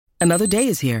Another day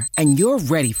is here, and you're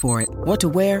ready for it. What to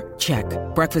wear? Check.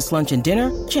 Breakfast, lunch, and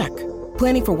dinner? Check.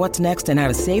 Planning for what's next and how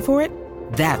to save for it?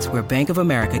 That's where Bank of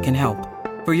America can help.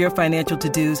 For your financial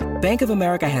to-dos, Bank of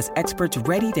America has experts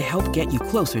ready to help get you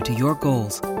closer to your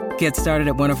goals. Get started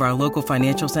at one of our local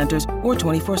financial centers or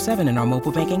 24/7 in our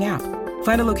mobile banking app.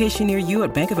 Find a location near you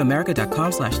at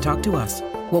bankofamerica.com/talktous.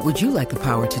 What would you like the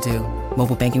power to do?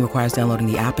 Mobile banking requires downloading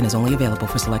the app and is only available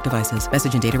for select devices.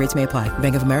 Message and data rates may apply.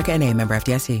 Bank of America N.A., member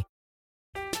FDIC.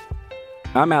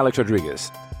 I'm Alex Rodriguez.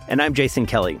 And I'm Jason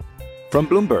Kelly. From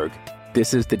Bloomberg,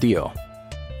 this is The Deal.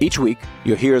 Each week,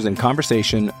 you'll hear us in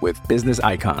conversation with business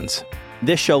icons.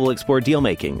 This show will explore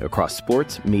deal-making across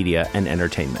sports, media, and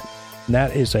entertainment.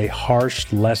 That is a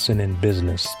harsh lesson in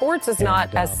business. Sports is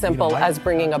not as simple as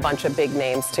bringing a bunch of big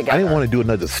names together. I didn't want to do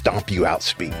another stomp you out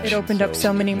speech. It opened up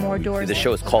so many more doors. The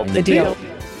show is called The Deal.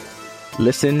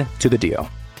 Listen to The Deal.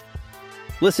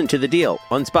 Listen to The Deal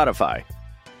on Spotify.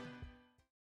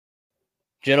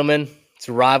 Gentlemen, it's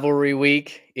Rivalry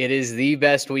Week. It is the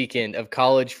best weekend of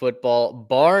college football,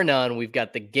 bar none. We've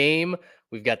got the game,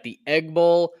 we've got the Egg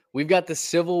Bowl, we've got the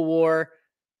Civil War,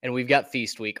 and we've got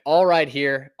Feast Week, all right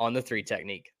here on the 3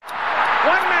 Technique.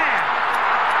 One man.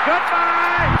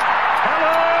 Goodbye.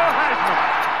 Hello,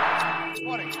 Heisman.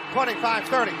 20, 25,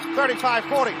 30, 35,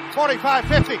 40, 45,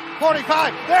 50,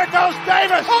 45. There goes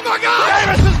Davis. Oh, my God.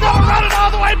 Davis is going to run it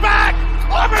all the way back.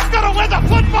 Auburn's going to win the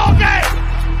football game.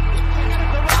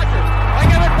 They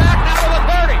give it back now to the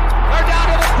 30. They're down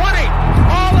to the 20.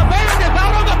 All the band is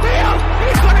out on the field.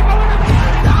 He's going to go into the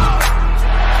end zone.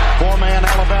 4-man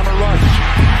Alabama rush.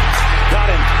 Got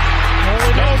him.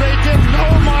 No, they didn't.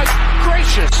 Oh, my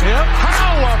gracious. Yep.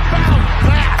 How about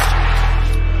that?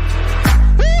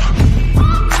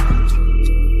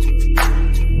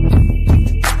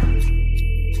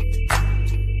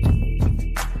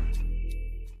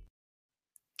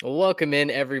 Welcome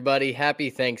in, everybody. Happy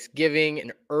Thanksgiving,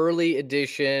 an early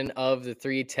edition of the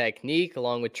 3 Technique,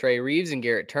 along with Trey Reeves and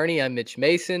Garrett Turney. I'm Mitch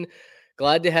Mason.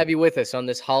 Glad to have you with us on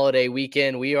this holiday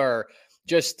weekend. We are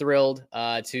just thrilled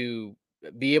to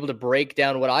be able to break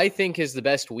down what I think is the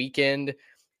best weekend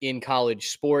in college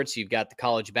sports. You've got the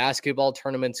college basketball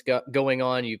tournaments going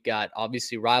on. You've got,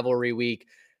 obviously, Rivalry Week,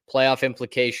 playoff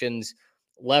implications,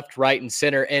 left, right, and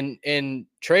center. And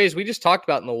Trey, as we just talked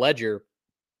about in the Ledger,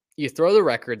 you throw the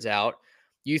records out,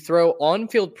 you throw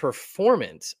on-field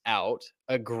performance out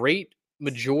a great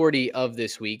majority of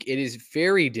this week. It is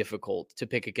very difficult to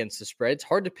pick against the spread. It's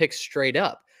hard to pick straight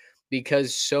up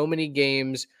because so many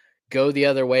games go the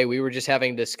other way. We were just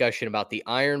having a discussion about the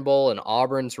Iron Bowl and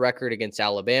Auburn's record against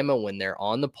Alabama when they're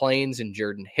on the plains in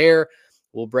Jordan-Hare.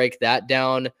 We'll break that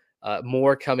down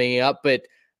more coming up. But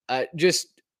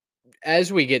just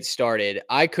as we get started,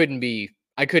 I couldn't be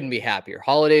happier.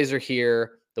 Holidays are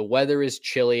here. The weather is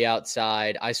chilly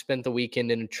outside. I spent the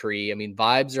weekend in a tree. I mean,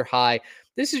 vibes are high.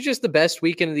 This is just the best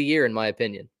weekend of the year, in my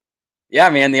opinion. Yeah,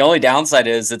 man. The only downside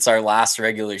is it's our last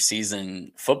regular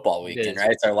season football weekend,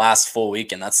 right? It's our last full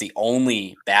weekend. That's the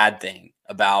only bad thing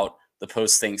about the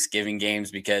post-Thanksgiving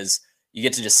games because you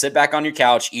get to just sit back on your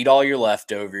couch, eat all your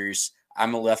leftovers.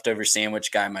 I'm a leftover sandwich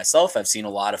guy myself. I've seen a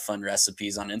lot of fun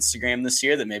recipes on Instagram this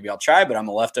year that maybe I'll try, but I'm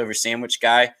a leftover sandwich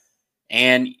guy.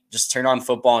 And just turn on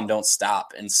football and don't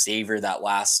stop and savor that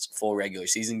last full regular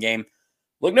season game.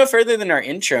 Look no further than our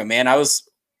intro, man. I was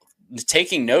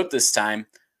taking note this time.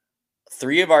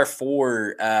 3 of our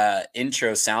 4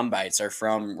 intro sound bites are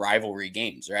from rivalry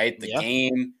games, right? The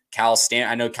game,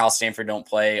 I know Cal Stanford don't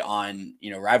play on,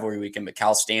 rivalry weekend, but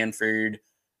Cal Stanford,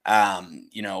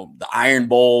 the Iron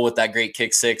Bowl with that great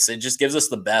kick six. It just gives us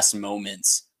the best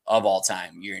moments of all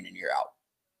time, year in and year out.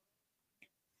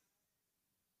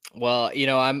 Well,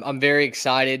 I'm very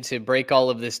excited to break all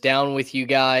of this down with you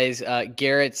guys.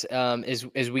 Garrett,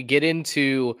 as we get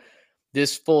into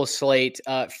this full slate,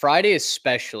 Friday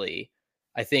especially,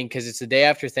 I think, because it's the day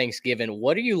after Thanksgiving,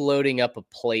 what are you loading up a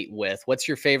plate with? What's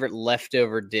your favorite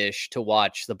leftover dish to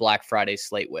watch the Black Friday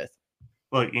slate with?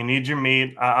 Look, you need your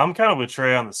meat. I'm kind of with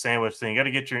Trey on the sandwich thing. You got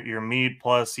to get your meat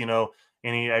plus,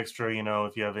 any extra,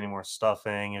 if you have any more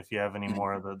stuffing, if you have any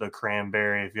more of the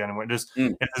cranberry, if you have any more, if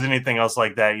there's anything else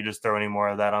like that, you just throw any more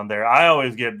of that on there. I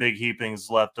always get big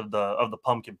heapings left of the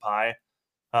pumpkin pie.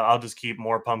 I'll just keep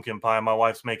more pumpkin pie. My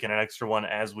wife's making an extra one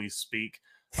as we speak.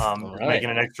 Making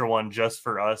an extra one just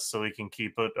for us so we can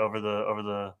keep it over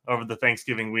the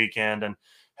Thanksgiving weekend and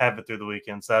have it through the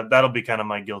weekend. So that'll be kind of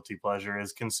my guilty pleasure,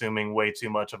 is consuming way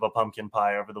too much of a pumpkin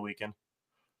pie over the weekend.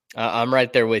 I'm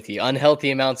right there with you.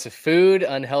 Unhealthy amounts of food,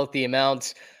 unhealthy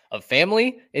amounts of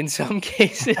family in some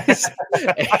cases,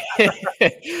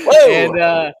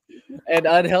 and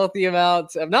unhealthy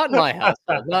amounts of not in my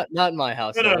household, not in my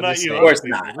household. No, not you. Of course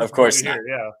not. Of course not.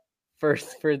 Yeah.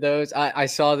 For those, I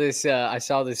saw this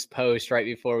post right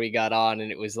before we got on,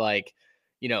 and it was like,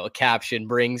 a caption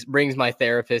brings my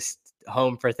therapist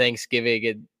home for Thanksgiving,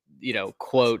 and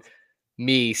quote,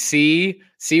 me see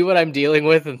what I'm dealing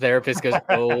with, and the therapist goes,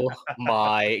 oh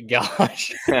my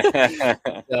gosh.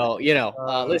 So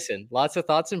listen, lots of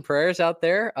thoughts and prayers out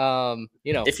there.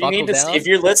 If you need to, if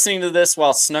you're listening to this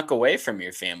while snuck away from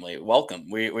your family, welcome.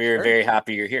 We are very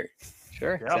happy you're here.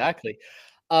 Sure, exactly.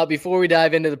 Before we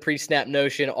dive into the pre-snap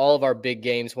notion, all of our big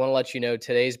games, want to let you know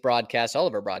today's broadcast, all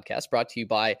of our broadcasts, brought to you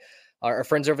by our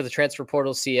friends over the Transfer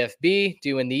Portal CFB,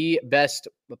 doing the best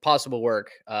possible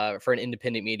work for an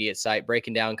independent media site,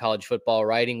 breaking down college football,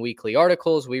 writing weekly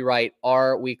articles. We write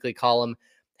our weekly column,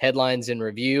 Headlines and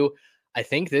Review. I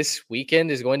think this weekend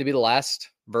is going to be the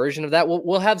last version of that.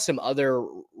 We'll have some other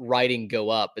writing go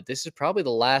up, but this is probably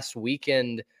the last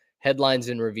weekend Headlines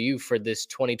and Review for this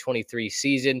 2023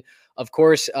 season. Of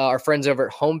course, our friends over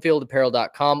at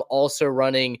homefieldapparel.com also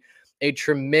running a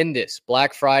tremendous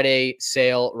Black Friday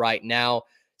sale right now.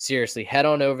 Seriously, head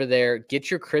on over there. Get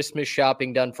your Christmas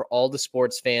shopping done for all the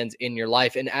sports fans in your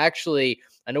life. And actually,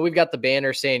 I know we've got the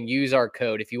banner saying use our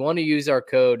code. If you want to use our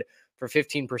code for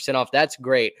 15% off, that's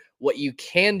great. What you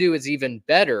can do is even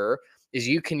better is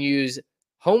you can use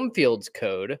Homefield's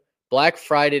code Black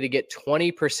Friday to get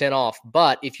 20% off.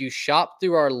 But if you shop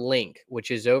through our link,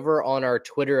 which is over on our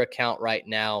Twitter account right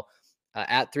now,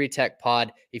 at 3TechPod,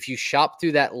 if you shop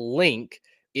through that link,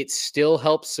 it still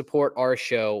helps support our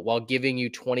show while giving you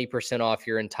 20% off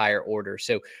your entire order.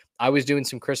 So I was doing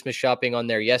some Christmas shopping on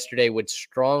there yesterday. Would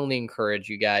strongly encourage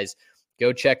you guys,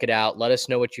 go check it out. Let us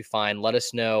know what you find. Let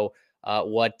us know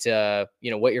what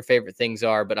your favorite things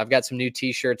are. But I've got some new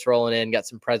T-shirts rolling in, got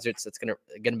some presents that's gonna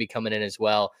be coming in as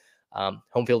well.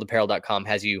 Homefieldapparel.com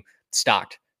has you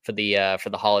stocked for the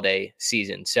holiday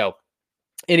season. So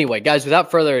anyway, guys, without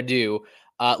further ado,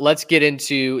 let's get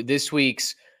into this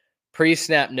week's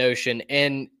pre-snap notion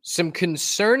and some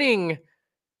concerning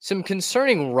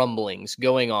rumblings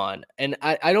going on. And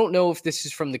I don't know if this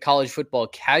is from the college football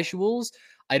casuals.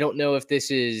 I don't know if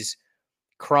this is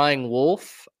crying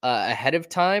wolf ahead of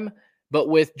time. But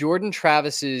with Jordan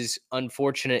Travis's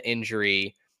unfortunate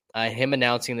injury, him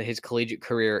announcing that his collegiate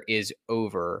career is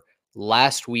over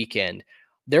last weekend,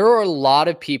 there are a lot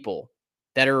of people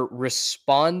that are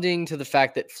responding to the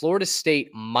fact that Florida State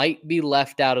might be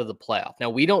left out of the playoff. Now,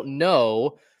 we don't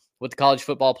know what the college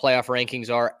football playoff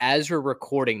rankings are as we're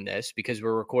recording this, because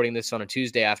we're recording this on a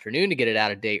Tuesday afternoon to get it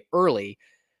out a day early.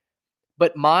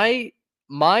 But my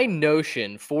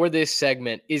notion for this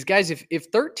segment is, guys,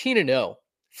 if 13-0,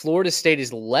 Florida State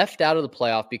is left out of the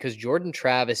playoff because Jordan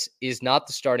Travis is not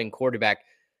the starting quarterback,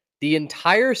 the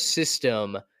entire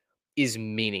system is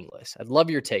meaningless. I'd love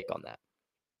your take on that.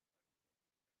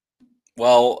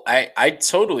 Well, I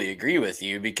totally agree with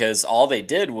you, because all they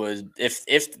did was if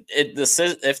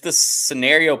the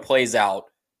scenario plays out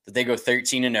that they go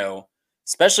 13-0,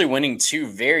 especially winning two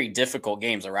very difficult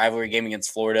games, a rivalry game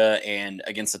against Florida and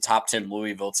against a top 10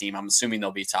 Louisville team. I'm assuming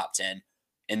they'll be top 10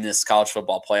 in this college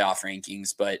football playoff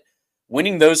rankings, but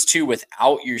winning those two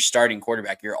without your starting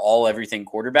quarterback, your everything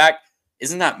quarterback,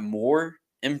 isn't that more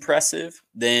impressive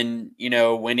than,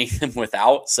 winning them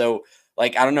without? So, I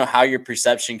don't know how your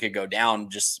perception could go down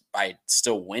just by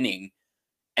still winning.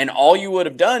 And all you would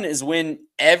have done is win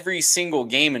every single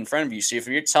game in front of you. So if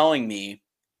you're telling me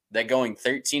that going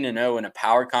 13-0 in a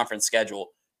power conference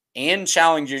schedule and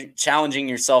challenging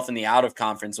yourself in the out of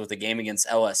conference with a game against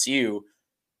LSU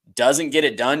doesn't get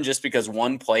it done just because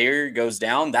one player goes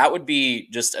down, that would be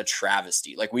just a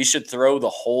travesty. We should throw the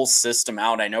whole system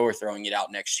out. I know we're throwing it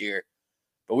out next year,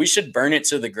 but we should burn it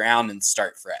to the ground and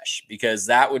start fresh, because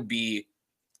that would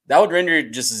render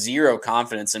just zero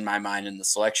confidence in my mind in the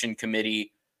selection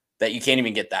committee that you can't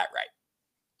even get that right.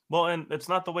 Well, and it's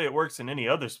not the way it works in any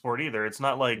other sport either. It's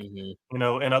not like,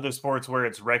 in other sports where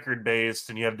it's record based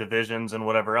and you have divisions and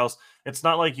whatever else. It's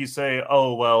not like you say,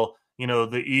 oh, well,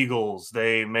 the Eagles,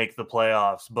 they make the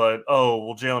playoffs, but, oh,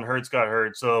 well, Jalen Hurts got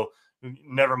hurt, so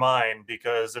never mind,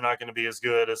 because they're not going to be as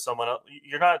good as someone else.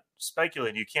 You're not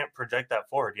speculating. You can't project that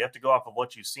forward. You have to go off of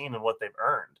what you've seen and what they've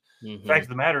earned. The fact of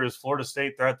the matter is, Florida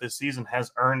State throughout this season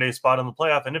has earned a spot in the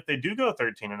playoff. And if they do go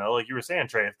 13-0, like you were saying,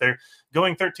 Trey, if they're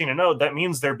going 13-0, that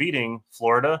means they're beating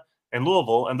Florida and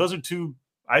Louisville. And those are two,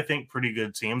 I think, pretty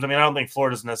good teams. I mean, I don't think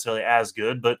Florida's necessarily as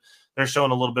good, but they're showing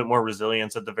a little bit more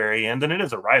resilience at the very end. And it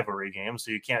is a rivalry game,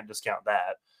 so you can't discount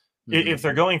that. If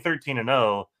they're going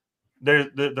 13-0,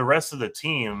 the rest of the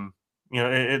team,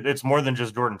 it's more than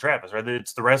just Jordan Travis, right?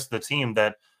 It's the rest of the team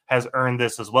that has earned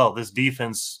this as well. This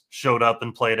defense showed up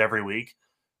and played every week,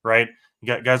 right? You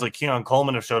got guys like Keon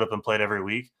Coleman have showed up and played every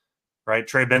week, right?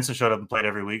 Trey Benson showed up and played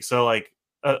every week. So, like,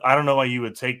 I don't know why you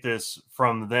would take this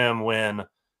from them when,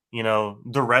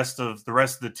 the rest of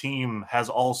the team has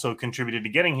also contributed to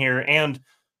getting here. And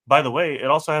by the way, it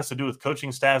also has to do with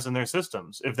coaching staffs and their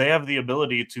systems. If they have the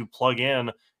ability to plug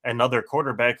in another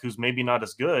quarterback who's maybe not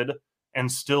as good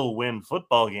and still win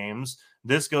football games,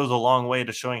 this goes a long way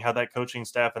to showing how that coaching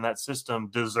staff and that system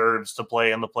deserves to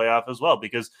play in the playoff as well.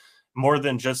 Because more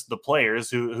than just the players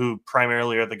who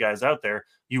primarily are the guys out there,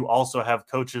 you also have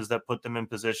coaches that put them in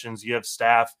positions. You have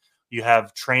staff, you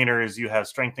have trainers, you have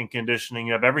strength and conditioning,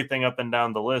 you have everything up and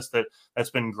down the list that's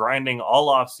been grinding all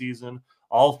off season,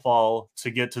 all fall to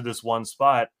get to this one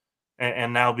spot.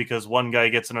 And now because one guy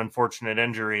gets an unfortunate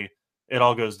injury, it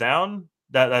all goes down.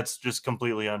 That's just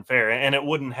completely unfair. And it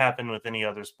wouldn't happen with any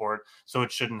other sport, so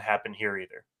it shouldn't happen here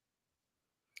either.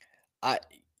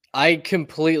 I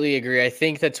completely agree. I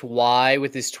think that's why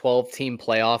with this 12-team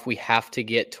playoff, we have to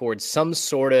get towards some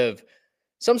sort of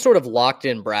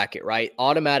locked-in bracket, right?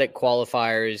 Automatic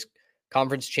qualifiers,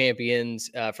 conference champions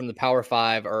from the Power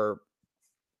Five are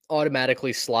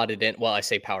automatically slotted in. Well, I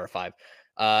say Power Five,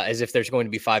 as if there's going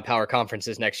to be 5 power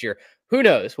conferences next year. Who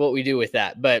knows what we do with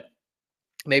that? But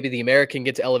maybe the American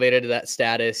gets elevated to that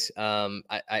status.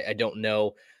 I don't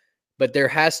know. But there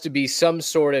has to be some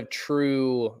sort of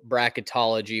true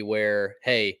bracketology where,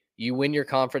 hey, you win your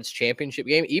conference championship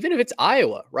game, even if it's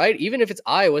Iowa, right? Even if it's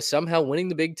Iowa somehow winning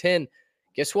the Big Ten,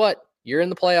 guess what? You're in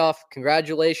the playoff.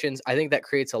 Congratulations. I think that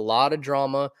creates a lot of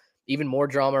drama, even more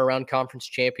drama around conference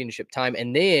championship time.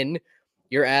 And then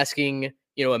you're asking,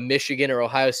 a Michigan or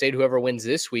Ohio State, whoever wins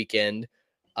this weekend,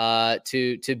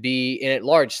 to be in at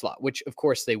large slot, which of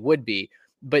course they would be.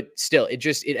 But still,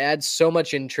 it adds so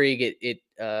much intrigue.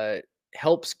 It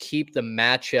helps keep the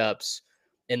matchups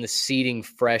and the seeding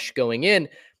fresh going in.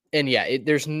 And yeah,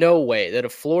 there's no way that a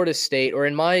Florida State, or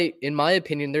in my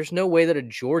opinion, there's no way that a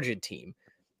Georgia team,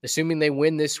 assuming they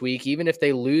win this week, even if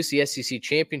they lose the SEC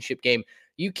championship game,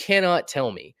 you cannot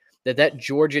tell me that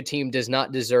Georgia team does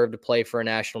not deserve to play for a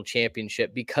national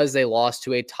championship because they lost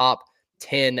to a top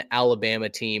 10 Alabama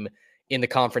team in the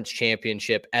conference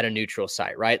championship at a neutral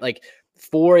site, right? Like,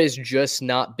 4 is just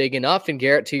not big enough. And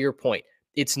Garrett, to your point,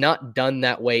 it's not done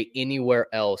that way anywhere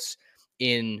else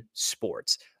in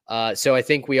sports. So I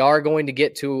think we are going to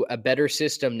get to a better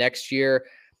system next year.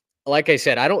 Like I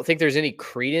said, I don't think there's any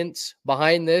credence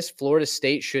behind this. Florida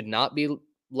State should not be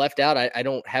left out. I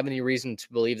don't have any reason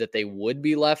to believe that they would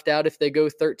be left out if they go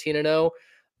 13-0.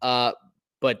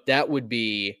 But that would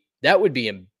be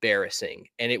embarrassing.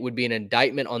 And it would be an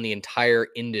indictment on the entire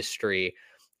industry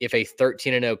if a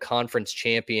 13-0 conference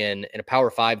champion and a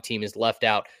Power 5 team is left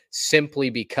out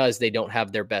simply because they don't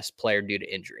have their best player due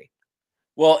to injury.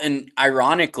 Well, and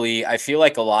ironically, I feel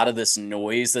like a lot of this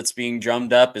noise that's being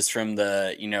drummed up is from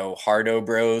the, hardo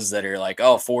bros that are like,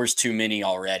 oh, 4's too many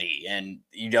already. And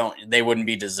they wouldn't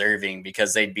be deserving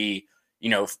because they'd be,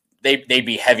 they'd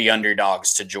be heavy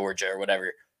underdogs to Georgia or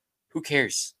whatever. Who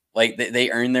cares? Like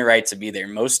they earn their right to be there.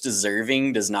 Most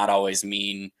deserving does not always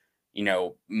mean,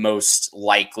 most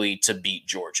likely to beat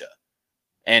Georgia.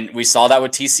 And we saw that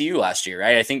with TCU last year,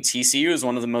 right? I think TCU is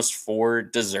one of the most 4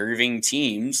 deserving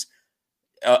teams,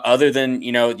 other than,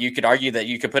 you could argue that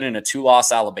you could put in a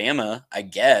 2-loss Alabama, I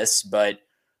guess, but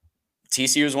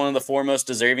TCU is one of the 4 most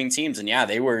deserving teams. And yeah,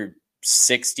 they were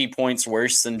 60 points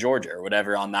worse than Georgia or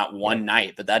whatever on that one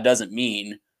night. But that doesn't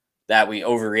mean that we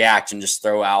overreact and just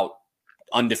throw out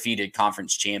undefeated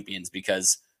conference champions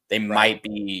because they might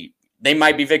be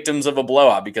victims of a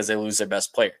blowout because they lose their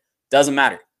best player. Doesn't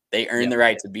matter. They earn the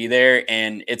right to be there,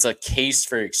 and it's a case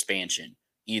for expansion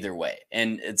either way.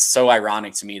 And it's so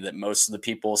ironic to me that most of the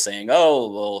people saying,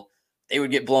 oh, well, they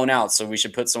would get blown out, so we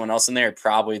should put someone else in there, are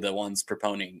probably the ones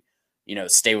proponing,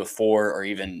 stay with 4 or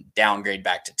even downgrade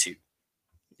back to 2.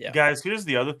 Yeah. Guys, here's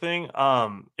the other thing.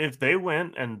 If they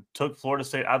went and took Florida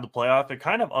State out of the playoff, it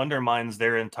kind of undermines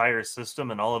their entire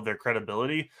system and all of their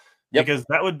credibility. Because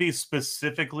that would be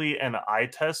specifically an eye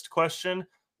test question,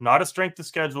 not a strength of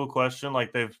schedule question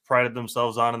like they've prided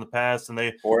themselves on in the past. And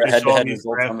they or a head-to-head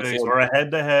results on the field. Or a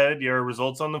head-to-head, your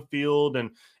results on the field and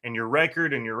your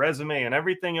record and your resume and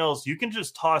everything else. You can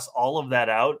just toss all of that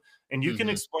out and you can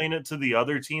explain it to the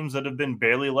other teams that have been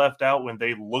barely left out when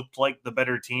they looked like the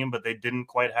better team, but they didn't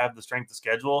quite have the strength of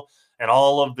schedule, and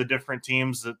all of the different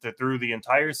teams that through the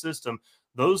entire system.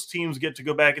 Those teams get to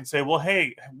go back and say, well,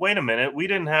 hey, wait a minute. We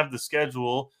didn't have the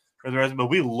schedule or the rest, but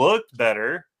we looked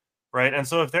better. right? And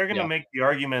so if they're going to make the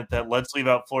argument that let's leave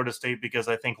out Florida State because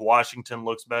I think Washington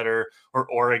looks better or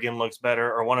Oregon looks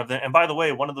better or one of them, and by the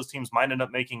way, one of those teams might end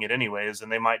up making it anyways,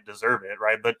 and they might deserve it,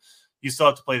 right? But you still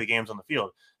have to play the games on the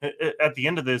field. At the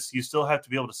end of this, you still have to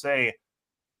be able to say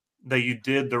that you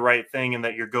did the right thing and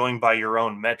that you're going by your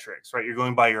own metrics, right? You're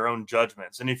going by your own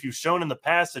judgments. And if you've shown in the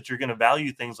past that you're going to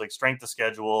value things like strength of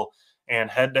schedule and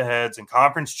head-to-heads and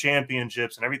conference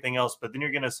championships and everything else, but then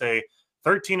you're going to say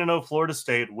 13-0 Florida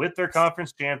State with their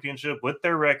conference championship, with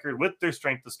their record, with their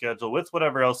strength of schedule, with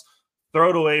whatever else, throw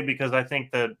it away because I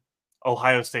think that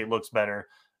Ohio State looks better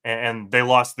and they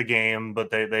lost the game, but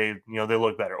they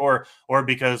look better, or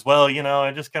because, well,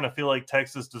 I just kind of feel like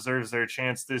Texas deserves their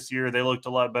chance this year. They looked a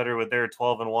lot better with their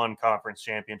 12-1 conference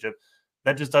championship.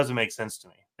 That just doesn't make sense to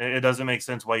me. It doesn't make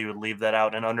sense why you would leave that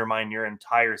out and undermine your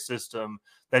entire system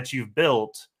that you've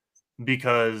built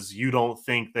because you don't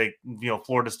think that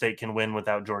Florida State can win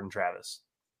without Jordan Travis.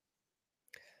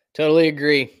 Totally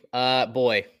agree.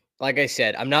 Boy. Like I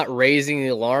said, I'm not raising the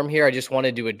alarm here. I just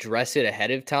wanted to address it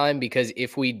ahead of time because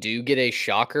if we do get a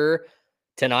shocker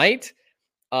tonight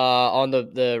on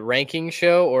the ranking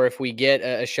show, or if we get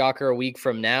a shocker a week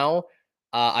from now,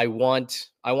 I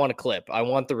want a clip. I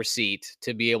want the receipt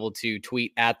to be able to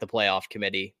tweet at the playoff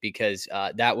committee because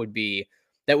that would be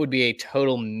a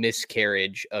total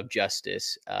miscarriage of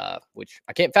justice, which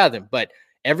I can't fathom. But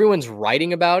everyone's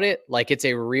writing about it like it's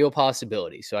a real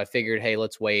possibility. So I figured, hey,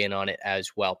 let's weigh in on it as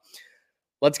well.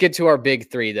 Let's get to our big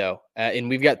three, though. And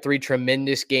we've got three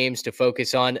tremendous games to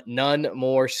focus on, none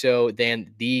more so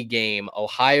than the game,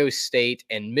 Ohio State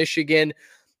and Michigan.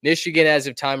 Michigan, as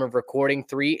of time of recording,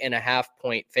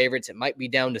 3.5-point favorites. It might be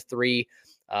down to 3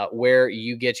 where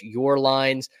you get your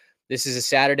lines. This is a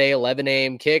Saturday, 11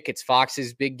 a.m. kick. It's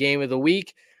Fox's big game of the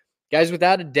week. Guys,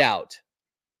 without a doubt,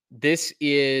 this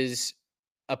is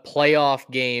a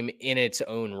playoff game in its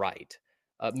own right.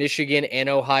 Michigan and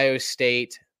Ohio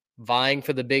State vying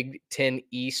for the Big Ten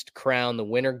East crown. The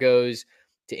winner goes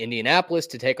to Indianapolis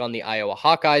to take on the Iowa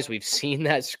Hawkeyes. We've seen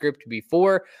that script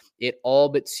before. It all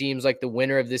but seems like the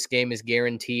winner of this game is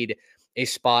guaranteed a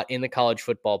spot in the college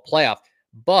football playoff.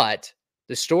 But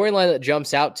the storyline that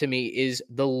jumps out to me is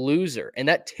the loser. And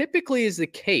that typically is the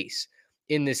case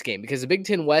in this game because the Big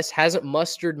Ten West hasn't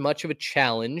mustered much of a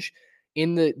challenge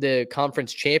in the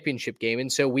conference championship game. And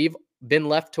so we've been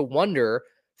left to wonder,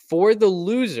 for the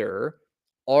loser,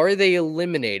 are they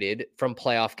eliminated from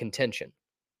playoff contention?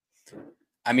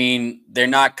 I mean, they're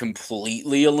not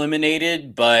completely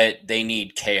eliminated, but they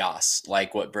need chaos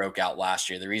like what broke out last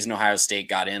year. The reason Ohio State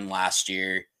got in last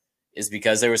year is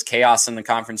because there was chaos in the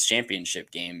conference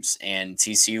championship games, and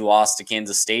TCU lost to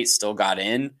Kansas State, still got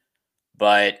in,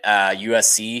 but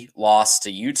USC lost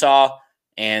to Utah,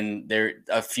 and there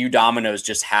a few dominoes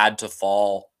just had to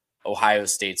fall Ohio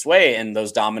State's way, and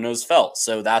those dominoes fell.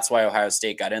 So that's why Ohio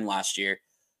State got in last year.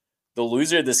 The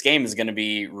loser of this game is going to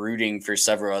be rooting for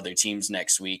several other teams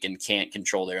next week and can't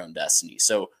control their own destiny.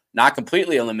 So not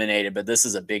completely eliminated, but this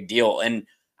is a big deal. And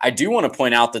I do want to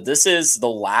point out that this is the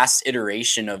last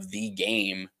iteration of the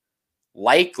game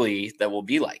likely that will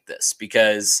be like this,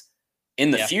 because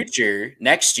in the future,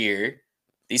 next year,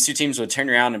 these two teams would turn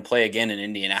around and play again in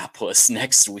Indianapolis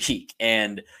next week.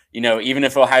 And, even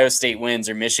if Ohio State wins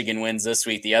or Michigan wins this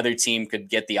week, the other team could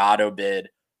get the auto bid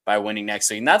by winning next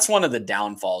week. And that's one of the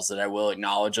downfalls that I will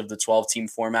acknowledge of the 12-team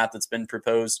format that's been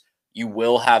proposed. You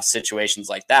will have situations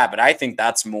like that, but I think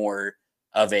that's more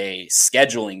of a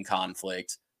scheduling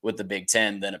conflict with the Big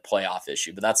Ten than a playoff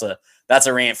issue. But that's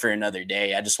a rant for another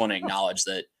day. I just want to acknowledge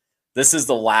that this is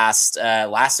the last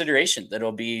iteration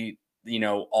that'll be,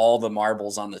 all the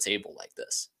marbles on the table like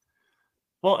this.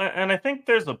 Well, and I think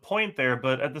there's a point there,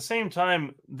 but at the same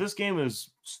time, this game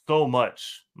is so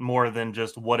much more than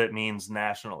just what it means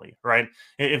nationally, right?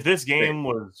 If this game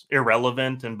was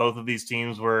irrelevant and both of these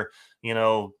teams were,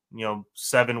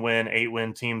 7-win,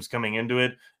 8-win teams coming into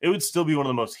it, it would still be one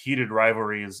of the most heated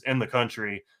rivalries in the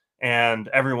country, and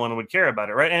everyone would care about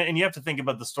it, right? And you have to think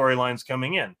about the storylines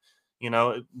coming in.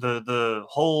 The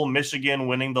whole Michigan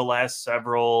winning the last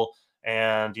several,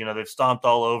 and they've stomped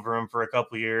all over him for a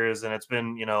couple of years, and it's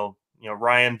been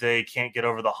Ryan Day can't get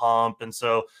over the hump, and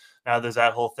so now there's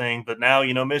that whole thing. But now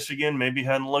Michigan maybe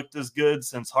hadn't looked as good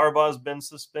since Harbaugh's been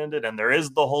suspended, and there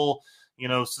is the whole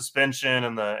suspension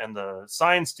and the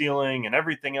sign stealing and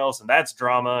everything else, and that's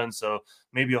drama. And so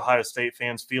maybe Ohio State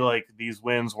fans feel like these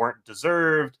wins weren't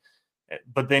deserved.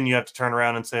 But then you have to turn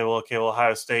around and say, well, okay, well,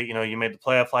 Ohio State, you made the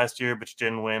playoff last year, but you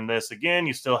didn't win this again.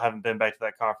 You still haven't been back to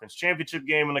that conference championship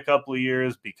game in a couple of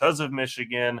years because of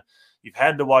Michigan. You've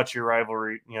had to watch your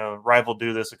rival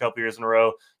do this a couple of years in a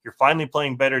row. You're finally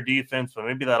playing better defense, but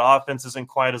maybe that offense isn't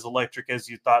quite as electric as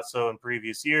you thought so in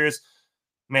previous years.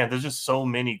 Man, there's just so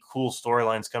many cool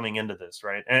storylines coming into this,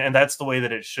 right? And that's the way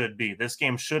that it should be. This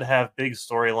game should have big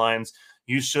storylines.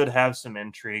 You should have some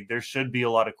intrigue. There should be a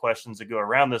lot of questions that go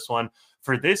around this one.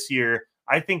 For this year,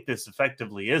 I think this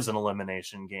effectively is an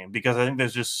elimination game because I think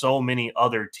there's just so many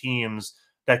other teams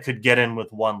that could get in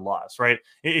with one loss, right?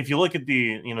 If you look at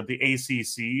the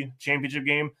ACC championship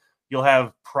game, you'll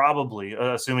have probably,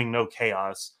 assuming no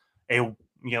chaos, a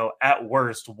at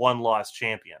worst one-loss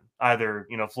champion. Either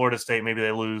Florida State, maybe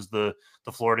they lose the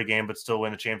Florida game but still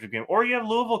win the championship game, or you have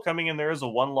Louisville coming in there as a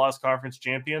one-loss conference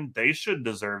champion. They should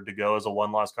deserve to go as a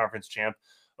one-loss conference champ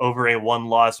over a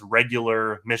one-loss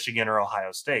regular Michigan or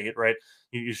Ohio State, right?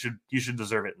 You should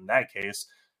deserve it in that case.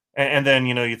 And then,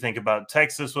 you think about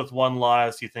Texas with one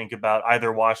loss. You think about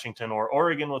either Washington or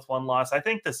Oregon with one loss. I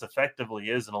think this effectively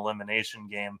is an elimination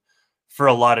game for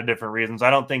a lot of different reasons.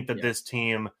 I don't think that this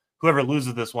team, whoever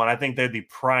loses this one, I think they're the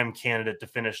prime candidate to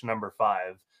finish number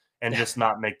 5 and just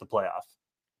not make the playoff.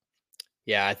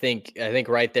 Yeah, I think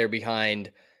right there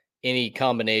behind any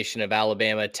combination of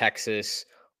Alabama, Texas,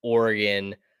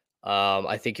 Oregon,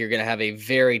 I think you're going to have a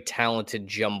very talented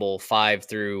jumble 5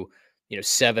 through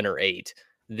 7 or 8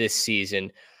 this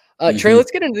season. Trey, let's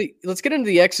get into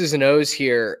the X's and O's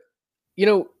here.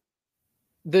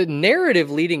 The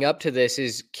narrative leading up to this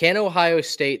is, can Ohio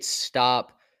State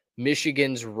stop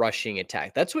Michigan's rushing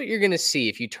attack? That's what you're going to see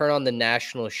if you turn on the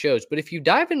national shows. But if you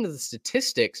dive into the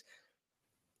statistics,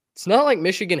 it's not like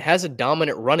Michigan has a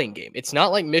dominant running game. It's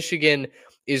not like Michigan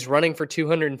is running for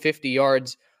 250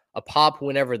 yards a pop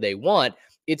whenever they want.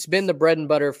 It's been the bread and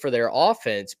butter for their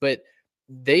offense, but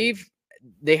they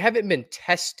haven't been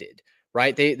tested,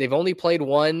 right? They've only played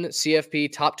one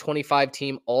CFP top 25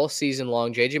 team all season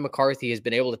long. JJ McCarthy has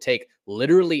been able to take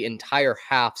literally entire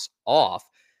halves off.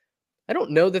 I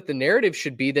don't know that the narrative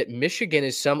should be that Michigan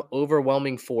is some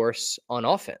overwhelming force on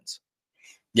offense.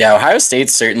 Yeah, Ohio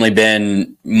State's certainly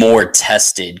been more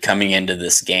tested coming into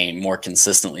this game, more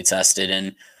consistently tested.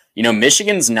 And,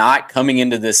 Michigan's not coming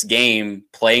into this game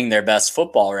playing their best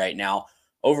football right now.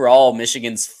 Overall,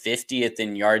 Michigan's 50th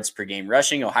in yards per game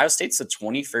rushing. Ohio State's the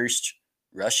 21st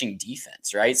rushing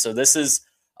defense, right? So this is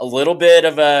a little bit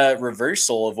of a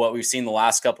reversal of what we've seen the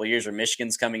last couple of years, where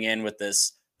Michigan's coming in with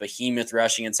this behemoth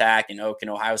rushing attack and, can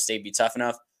Ohio State be tough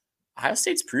enough? Ohio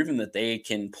State's proven that they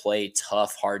can play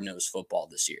tough, hard-nosed football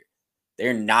this year.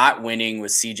 They're not winning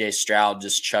with CJ Stroud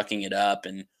just chucking it up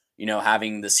and,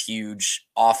 having this huge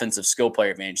offensive skill player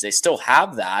advantage. They still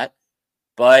have that,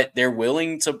 but they're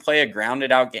willing to play a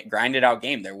grinded out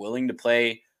game. They're willing to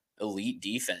play elite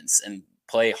defense and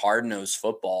play hard-nosed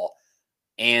football.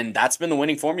 And that's been the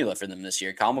winning formula for them this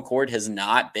year. Kyle McCord has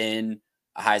not been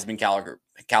a Heisman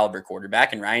caliber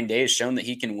quarterback, and Ryan Day has shown that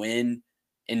he can win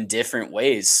in different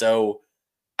ways. So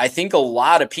I think a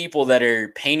lot of people that are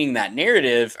painting that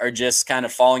narrative are just kind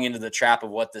of falling into the trap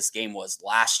of what this game was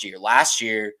last year. Last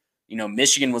year,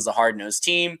 Michigan was the hard-nosed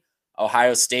team.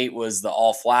 Ohio State was the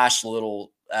all-flash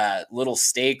little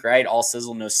steak, right? All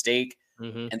sizzle, no steak.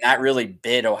 Mm-hmm. And that really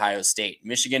bit Ohio State.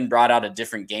 Michigan brought out a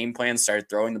different game plan, started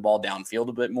throwing the ball downfield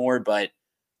a bit more, but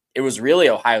it was really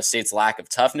Ohio State's lack of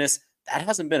toughness. That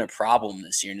hasn't been a problem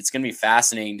this year, and it's going to be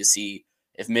fascinating to see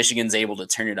if Michigan's able to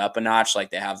turn it up a notch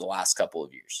like they have the last couple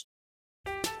of years.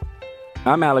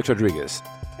 I'm Alex Rodriguez.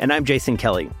 And I'm Jason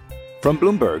Kelly. From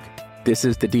Bloomberg, this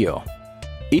is The Deal.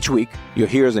 Each week, you'll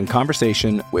hear us in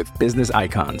conversation with business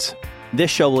icons. This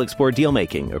show will explore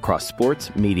deal-making across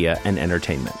sports, media, and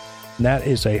entertainment. That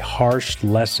is a harsh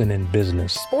lesson in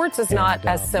business. Sports is not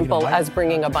as simple as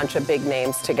bringing a bunch of big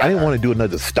names together. I didn't want to do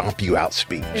another stomp you out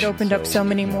speech. It opened up so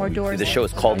many more doors. The show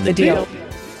is called The Deal.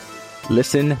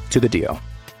 Listen to The Deal.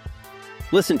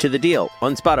 Listen to The Deal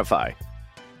on Spotify.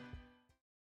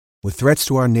 With threats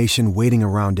to our nation waiting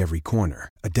around every corner,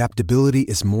 adaptability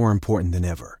is more important than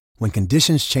ever. When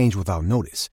conditions change without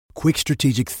notice, quick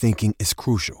strategic thinking is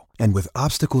crucial. And with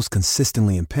obstacles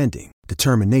consistently impending,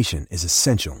 determination is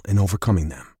essential in overcoming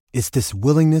them. It's this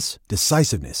willingness,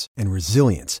 decisiveness, and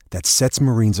resilience that sets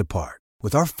Marines apart.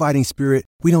 With our fighting spirit,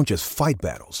 we don't just fight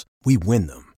battles, we win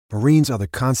them. Marines are the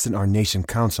constant our nation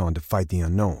counts on to fight the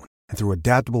unknown. And through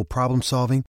adaptable problem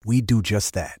solving, we do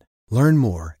just that. Learn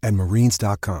more at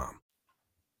marines.com.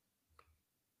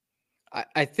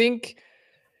 I think,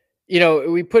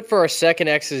 we put for our second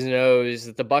X's and O's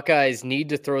that the Buckeyes need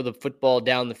to throw the football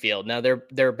down the field. Now,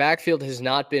 their backfield has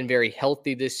not been very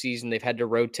healthy this season. They've had to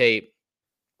rotate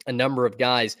a number of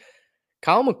guys.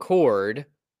 Kyle McCord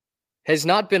has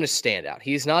not been a standout.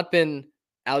 He's not been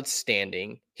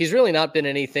outstanding. He's really not been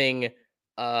anything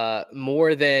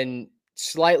more than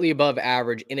slightly above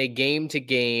average in a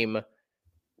game-to-game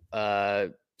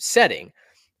setting.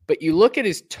 But you look at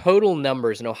his total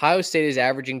numbers, and Ohio State is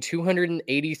averaging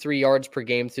 283 yards per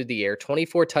game through the air,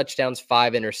 24 touchdowns,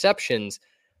 5 interceptions.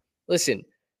 Listen,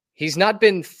 he's not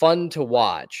been fun to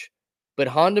watch, but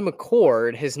Honda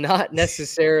McCord has not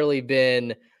necessarily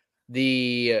been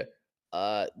the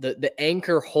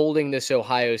anchor holding this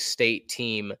Ohio State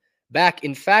team back.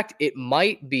 In fact, it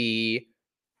might be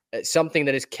something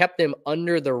that has kept them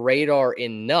under the radar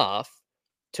enough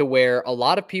to where a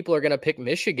lot of people are going to pick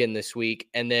Michigan this week,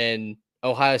 and then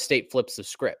Ohio State flips the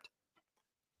script.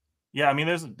 Yeah, I mean,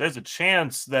 there's a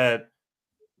chance that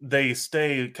they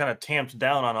stay kind of tamped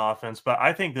down on offense, but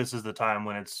I think this is the time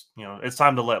when it's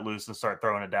time to let loose and start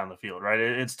throwing it down the field, right?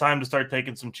 It's time to start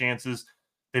taking some chances.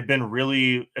 They've been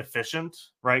really efficient,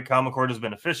 right? Kyle McCord has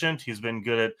been efficient. He's been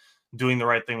good at doing the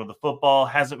right thing with the football,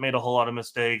 hasn't made a whole lot of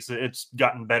mistakes. It's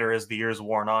gotten better as the years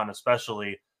worn on,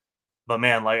 especially. But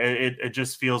man, like it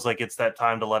just feels like it's that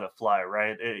time to let it fly,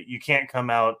 right? You can't come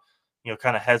out,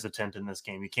 kind of hesitant in this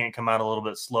game. You can't come out a little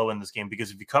bit slow in this game,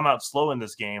 because if you come out slow in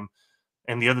this game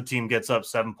and the other team gets up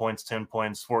 7 points, 10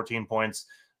 points, 14 points,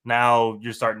 now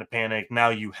you're starting to panic. Now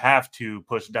you have to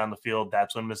push down the field.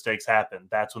 That's when mistakes happen.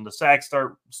 That's when the sacks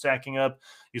start stacking up.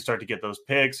 You start to get those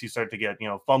picks. You start to get,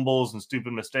 fumbles and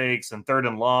stupid mistakes and 3rd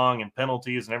and long and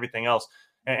penalties and everything else.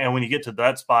 And when you get to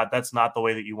that spot, that's not the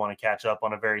way that you want to catch up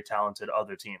on a very talented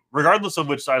other team, regardless of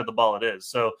which side of the ball it is.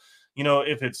 So,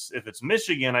 if it's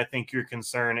Michigan, I think your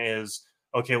concern is,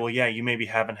 okay, well, yeah, you maybe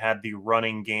haven't had the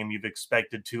running game you've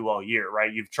expected to all year,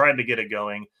 right? You've tried to get it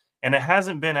going, and it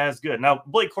hasn't been as good. Now,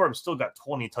 Blake Corum still got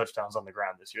 20 touchdowns on the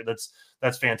ground this year.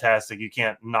 That's fantastic. You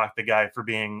can't knock the guy for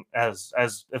being as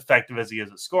effective as he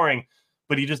is at scoring,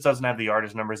 but he just doesn't have the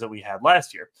yardage numbers that we had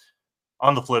last year.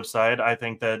 On the flip side, I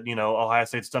think that, Ohio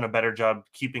State's done a better job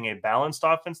keeping a balanced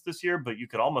offense this year, but you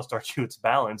could almost argue it's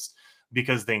balanced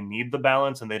because they need the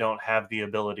balance and they don't have the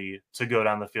ability to go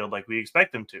down the field like we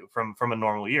expect them to from a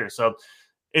normal year. So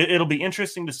it'll be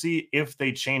interesting to see if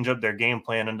they change up their game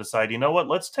plan and decide,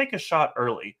 let's take a shot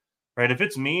early, right? If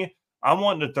it's me, I'm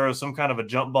wanting to throw some kind of a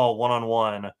jump ball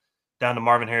one-on-one down to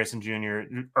Marvin Harrison Jr.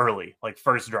 early, like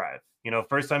first drive.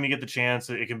 First time you get the chance,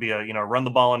 it can be a, run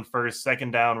the ball in first, second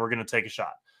down, we're going to take a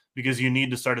shot, because you need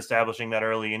to start establishing that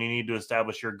early, and you need to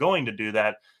establish you're going to do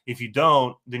that. If you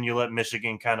don't, then you let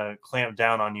Michigan kind of clamp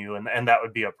down on you, and that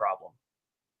would be a problem.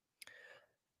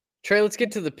 Trey, let's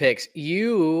get to the picks.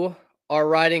 You are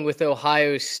riding with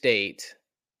Ohio State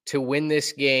to win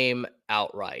this game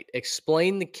outright.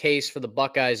 Explain the case for the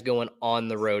Buckeyes going on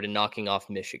the road and knocking off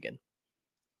Michigan.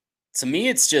 To me,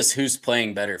 it's just who's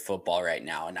playing better football right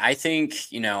now. And I think,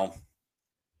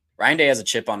 Ryan Day has a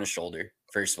chip on his shoulder.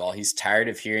 First of all, he's tired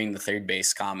of hearing the third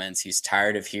base comments. He's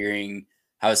tired of hearing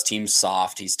how his team's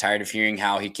soft. He's tired of hearing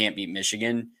how he can't beat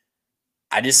Michigan.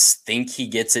 I just think he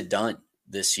gets it done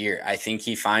this year. I think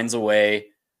he finds a way,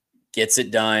 gets it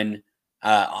done.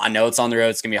 I know it's on the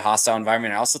road. It's going to be a hostile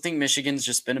environment. I also think Michigan's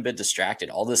just been a bit distracted.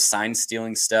 All this sign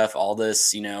stealing stuff, all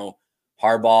this,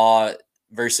 Harbaugh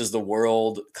versus the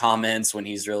world comments when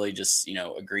he's really just,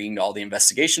 agreeing to all the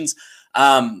investigations.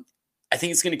 I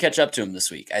think it's going to catch up to him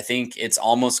this week. I think it's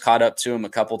almost caught up to him a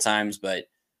couple times, but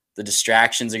the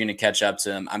distractions are going to catch up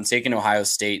to him. I'm taking Ohio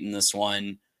State in this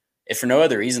one, if for no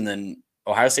other reason than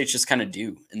Ohio State's just kind of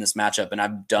due in this matchup, and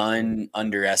I'm done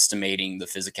underestimating the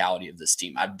physicality of this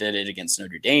team. I did it against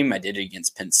Notre Dame. I did it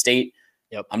against Penn State.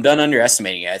 Yep. I'm done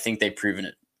underestimating it. I think they've proven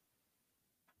it.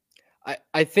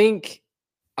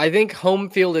 I think home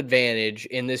field advantage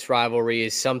in this rivalry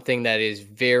is something that is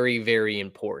very, very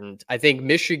important. I think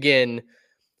Michigan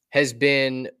has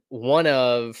been one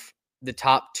of the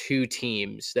top 2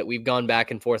 teams that we've gone back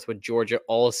and forth with Georgia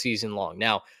all season long.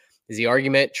 Now, is the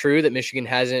argument true that Michigan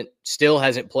still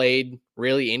hasn't played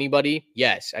really anybody?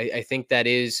 Yes, I think that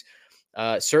is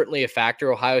certainly a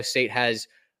factor. Ohio State has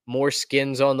more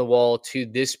skins on the wall to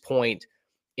this point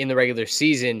in the regular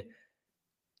season.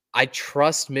 I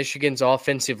trust Michigan's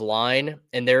offensive line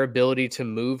and their ability to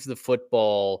move the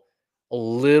football a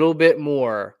little bit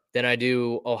more than I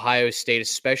do Ohio State,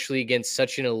 especially against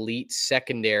such an elite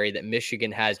secondary that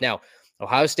Michigan has. Now,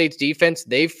 Ohio State's defense,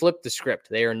 they've flipped the script.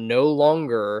 They are no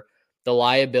longer the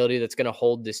liability that's going to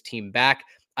hold this team back.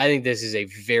 I think this is a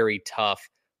very tough,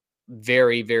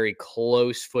 very, very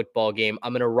close football game.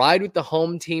 I'm going to ride with the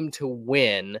home team to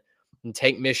win and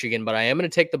take Michigan, but I am going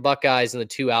to take the Buckeyes and the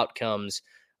 2 outcomes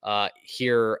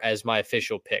here as my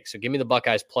official pick. So give me the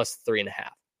Buckeyes plus 3.5.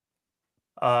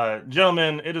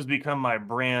 Gentlemen, it has become my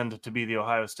brand to be the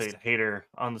Ohio State hater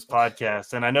on this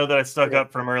podcast. And I know that I stuck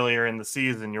up from earlier in the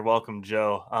season. You're welcome,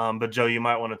 Joe. But Joe, you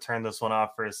might want to turn this one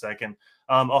off for a second.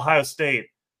 Ohio State,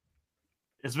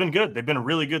 it's been good. They've been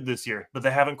really good this year, but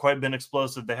they haven't quite been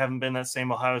explosive. They haven't been that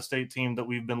same Ohio State team that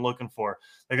we've been looking for.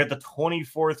 They got the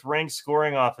 24th ranked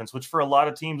scoring offense, which for a lot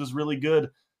of teams is really good.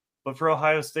 But for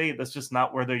Ohio State, that's just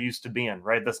not where they're used to being,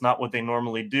 right? That's not what they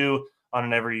normally do on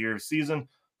an every year season.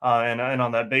 And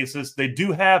on that basis, they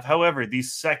do have, however, the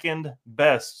second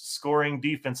best scoring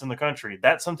defense in the country.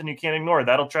 That's something you can't ignore.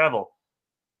 That'll travel.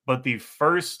 But the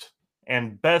first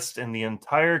and best in the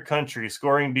entire country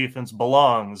scoring defense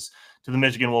belongs to the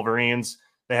Michigan Wolverines.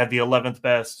 They have the 11th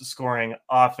best scoring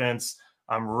offense.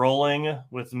 I'm rolling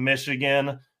with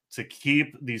Michigan to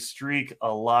keep the streak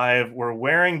alive. We're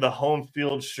wearing the home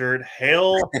field shirt.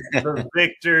 Hail the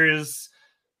victors.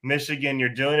 Michigan, you're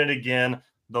doing it again.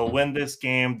 They'll win this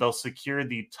game. They'll secure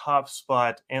the top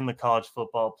spot in the college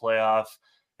football playoff.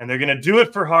 And they're going to do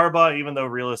it for Harbaugh, even though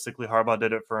realistically Harbaugh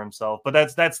did it for himself. But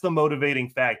that's the motivating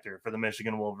factor for the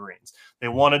Michigan Wolverines. They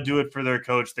want to do it for their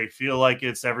coach. They feel like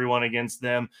it's everyone against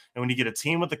them. And when you get a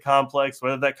team with a complex,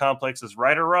 whether that complex is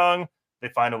right or wrong, they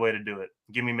find a way to do it.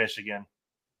 Give me Michigan.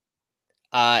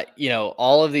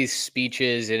 All of these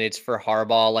speeches, and it's for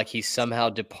Harbaugh, like he's somehow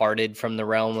departed from the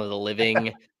realm of the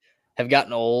living, have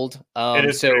gotten old. It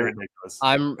is so ridiculous.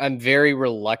 I'm very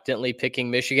reluctantly picking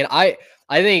Michigan. I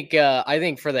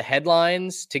think for the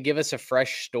headlines, to give us a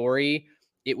fresh story,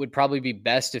 it would probably be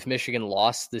best if Michigan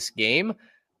lost this game.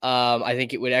 I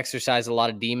think it would exercise a lot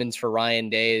of demons for Ryan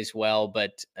Day as well.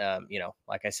 But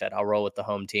like I said, I'll roll with the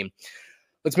home team.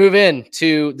 Let's move in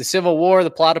to the Civil War,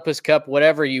 the Platypus Cup,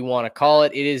 whatever you want to call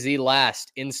it. It is the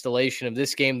last installation of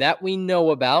this game that we know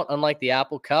about. Unlike the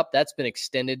Apple Cup, that's been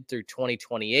extended through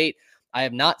 2028. I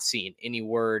have not seen any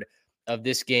word of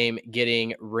this game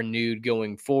getting renewed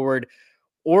going forward.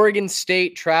 Oregon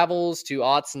State travels to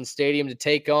Autzen Stadium to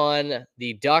take on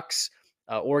the Ducks.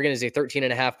 Oregon is a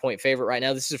 13.5-point favorite right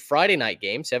now. This is a Friday night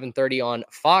game, 7:30 on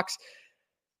Fox.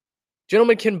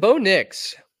 Gentlemen, can Bo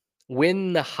Nix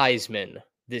win the Heisman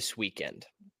this weekend?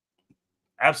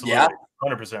 Absolutely. Yeah.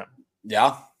 100%.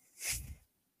 Yeah.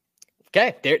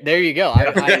 Okay, there you go.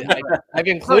 I've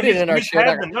included in our show. He's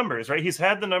had the numbers, right? He's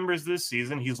had the numbers this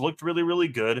season. He's looked really, really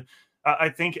good. I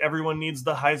think everyone needs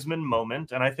the Heisman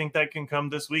moment, and I think that can come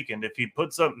this weekend. If he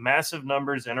puts up massive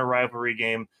numbers in a rivalry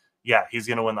game, yeah, he's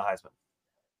going to win the Heisman.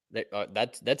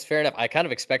 That's fair enough. I kind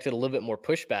of expected a little bit more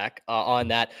pushback on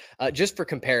that. Just for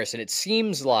comparison, it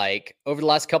seems like over the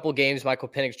last couple of games, Michael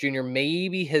Penix Jr.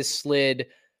 maybe has slid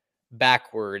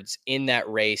backwards in that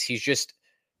race. He's just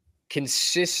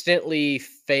consistently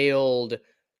failed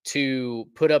to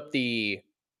put up the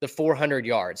 400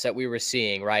 yards that we were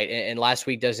seeing, right? And last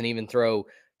week doesn't even throw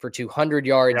for 200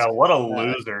 yards. Yeah, what a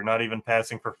loser, not even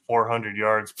passing for 400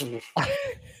 yards.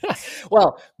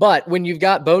 Well, but when you've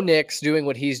got Bo Nix doing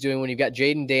what he's doing, when you've got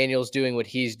Jaden Daniels doing what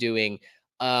he's doing,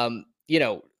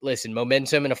 listen,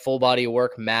 momentum and a full body of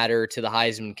work matter to the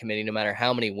Heisman Committee, no matter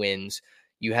how many wins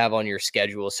you have on your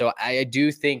schedule. So I do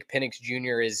think Penix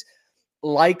Jr. is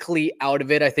likely out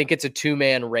of it. I think it's a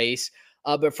two-man race.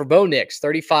 But for Bo Nix,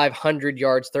 3,500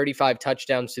 yards, 35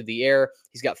 touchdowns through the air.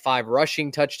 He's got 5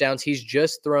 rushing touchdowns. He's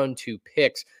just thrown 2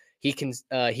 picks. He's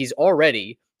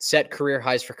already set career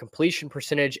highs for completion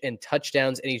percentage and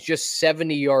touchdowns, and he's just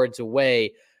 70 yards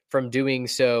away from doing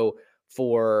so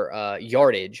for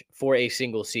yardage for a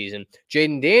single season.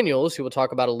 Jaden Daniels, who we'll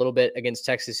talk about a little bit against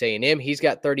Texas A&M, he's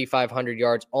got 3,500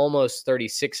 yards, almost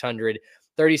 3,600,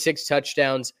 36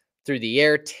 touchdowns through the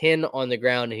air, 10 on the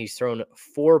ground, and he's thrown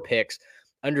 4 picks.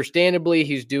 Understandably,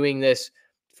 he's doing this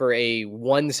for a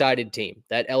one-sided team.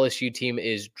 That LSU team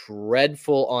is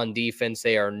dreadful on defense.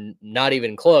 They are not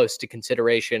even close to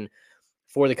consideration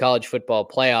for the college football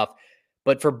playoff.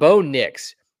 But for Bo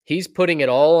Nix, he's putting it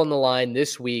all on the line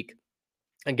this week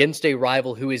against a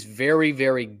rival who is very,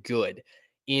 very good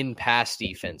in pass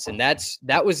defense. And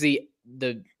that was the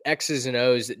X's and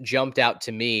O's that jumped out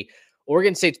to me.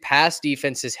 Oregon State's pass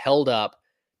defense has held up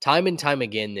time and time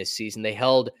again this season. They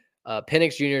held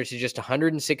Penix Jr. to just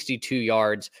 162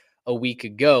 yards a week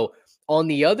ago. On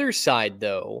the other side,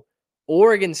 though,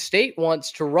 Oregon State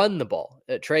wants to run the ball.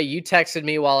 Trey, you texted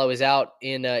me while I was out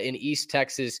in East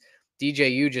Texas.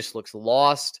 DJU just looks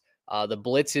lost. The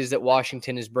blitzes that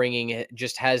Washington is bringing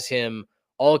just has him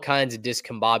all kinds of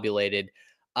discombobulated.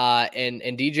 And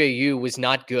DJU was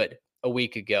not good a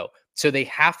week ago. So they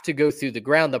have to go through the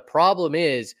ground. The problem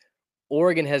is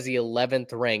Oregon has the 11th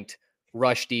ranked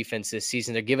rush defense this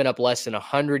season. They're giving up less than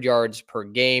 100 yards per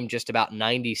game, just about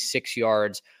 96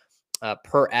 yards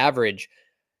per average.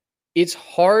 It's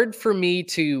hard for me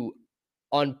to,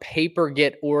 on paper,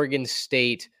 get Oregon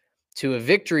State to a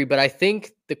victory, but I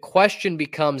think the question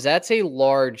becomes, that's a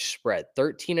large spread,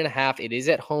 13.5. It is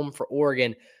at home for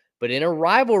Oregon, but in a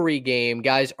rivalry game,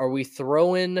 guys, are we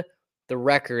throwing the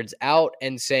records out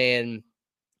and saying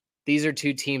these are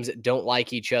two teams that don't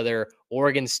like each other?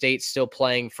 Oregon State's still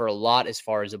playing for a lot as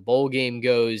far as a bowl game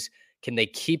goes. Can they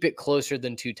keep it closer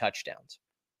than 2 touchdowns?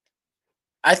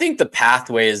 I think the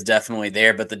pathway is definitely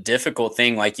there, but the difficult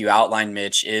thing, like you outlined,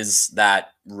 Mitch, is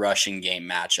that rushing game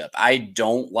matchup. I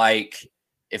don't like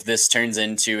if this turns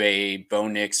into a Bo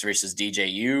Nix versus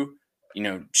DJU,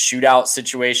 shootout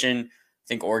situation. I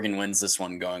think Oregon wins this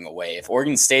one going away. If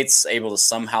Oregon State's able to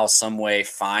somehow, some way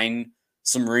find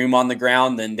some room on the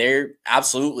ground, then they're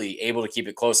absolutely able to keep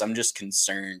it close. I'm just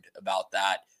concerned about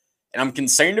that. And I'm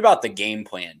concerned about the game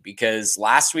plan because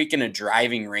last week in a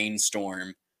driving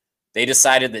rainstorm, they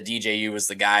decided that DJU was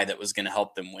the guy that was going to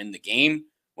help them win the game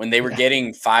when they were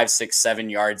getting 5, 6, 7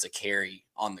 yards a carry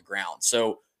on the ground.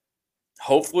 So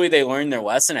hopefully they learned their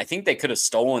lesson. I think they could have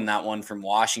stolen that one from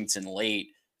Washington late.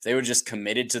 If they were just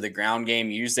committed to the ground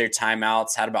game, used their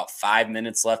timeouts, had about 5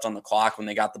 minutes left on the clock when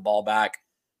they got the ball back.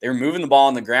 They were moving the ball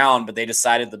on the ground, but they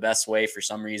decided the best way for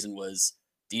some reason was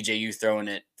DJU throwing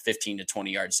it 15 to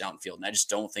 20 yards downfield. And I just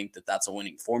don't think that that's a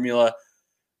winning formula.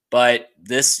 But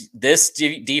this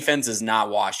defense is not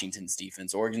Washington's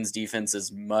defense. Oregon's defense is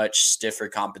much stiffer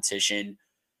competition.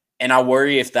 And I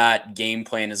worry if that game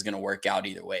plan is going to work out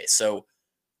either way. So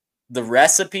the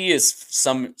recipe is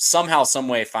somehow, some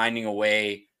way finding a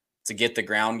way to get the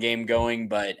ground game going.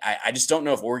 But I just don't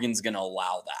know if Oregon's going to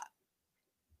allow that.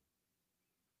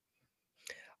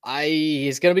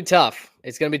 It's going to be tough.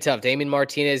 It's going to be tough. Damien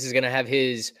Martinez is going to have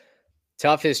his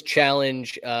toughest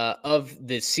challenge of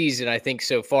the season, I think,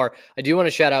 so far. I do want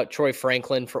to shout out Troy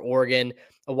Franklin for Oregon,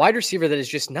 a wide receiver that is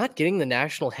just not getting the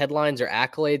national headlines or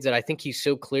accolades that I think he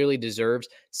so clearly deserves.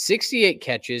 68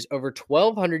 catches, over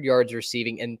 1,200 yards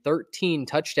receiving, and 13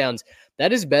 touchdowns.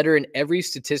 That is better in every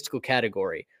statistical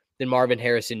category than Marvin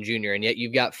Harrison Jr. And yet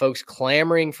you've got folks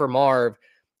clamoring for Marv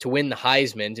to win the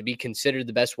Heisman, to be considered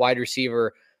the best wide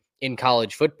receiver in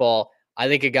college football. I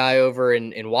think a guy over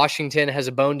in Washington has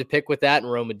a bone to pick with that,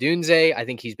 and Rome Odunze. I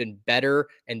think he's been better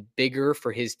and bigger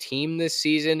for his team this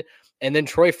season. And then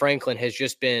Troy Franklin has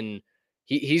just been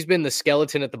he's been the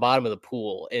skeleton at the bottom of the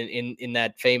pool in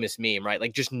that famous meme, right?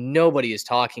 Like, just nobody is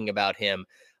talking about him.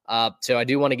 So I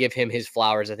do want to give him his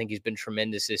flowers. I think he's been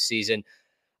tremendous this season.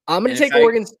 I'm going to take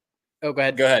Oregon. Oh, go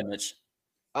ahead. Go ahead, Mitch.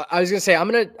 I was going to say, I'm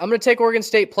going to take Oregon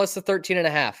State plus the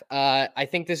 13.5. I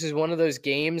think this is one of those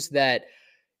games that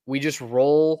we just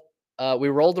roll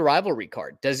the rivalry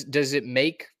card. Does it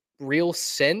make real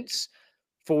sense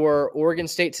for Oregon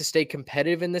State to stay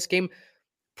competitive in this game?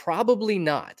 Probably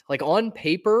not. Like, on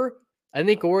paper, I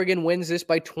think Oregon wins this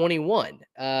by 21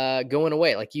 going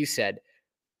away, like you said.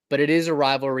 But it is a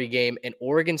rivalry game, and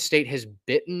Oregon State has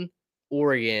bitten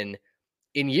Oregon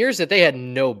in years that they had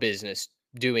no business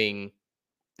doing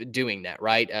that,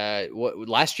 right?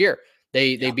 Last year,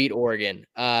 They beat Oregon,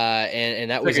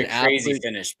 and that was like an a crazy absolute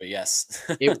finish, but yes.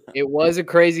 it was a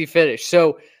crazy finish.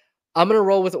 So I'm going to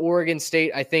roll with Oregon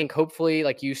State. I think hopefully,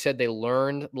 like you said, they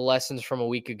learned the lessons from a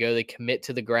week ago. They commit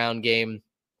to the ground game,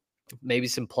 maybe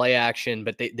some play action,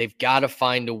 but they've got to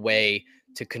find a way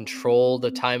to control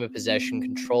the time of possession,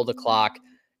 control the clock,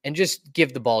 and just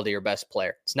give the ball to your best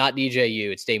player. It's not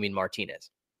DJU, it's Damien Martinez.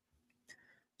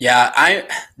 Yeah,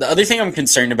 the other thing I'm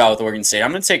concerned about with Oregon State,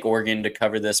 I'm going to take Oregon to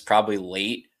cover this probably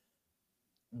late.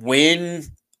 When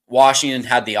Washington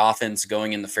had the offense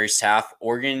going in the first half,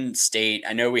 Oregon State,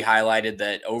 I know we highlighted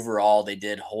that overall they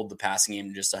did hold the passing game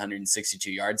to just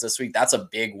 162 yards this week. That's a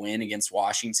big win against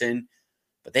Washington,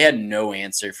 but they had no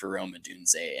answer for Rome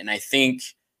Odunze. And I think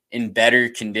in better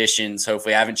conditions,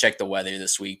 hopefully, I haven't checked the weather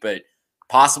this week, but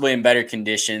possibly in better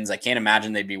conditions, I can't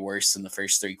imagine they'd be worse than the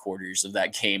first 3 quarters of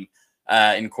that game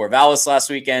in Corvallis last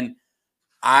weekend.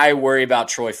 I worry about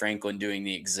Troy Franklin doing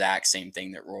the exact same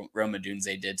thing that Rome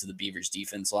Odunze did to the Beavers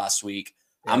defense last week.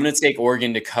 Yeah. I'm going to take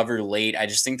Oregon to cover late. I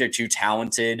just think they're too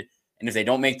talented. And if they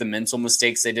don't make the mental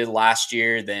mistakes they did last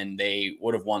year, then they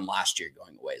would have won last year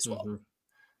going away as well. Mm-hmm.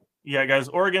 Yeah, guys,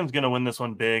 Oregon's going to win this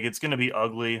one big. It's going to be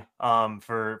ugly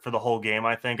for the whole game,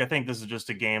 I think. I think this is just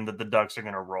a game that the Ducks are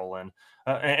going to roll in.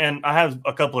 And I have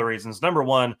a couple of reasons. Number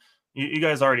one, you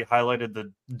guys already highlighted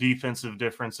the defensive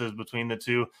differences between the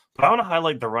two, but I want to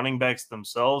highlight the running backs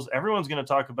themselves. Everyone's going to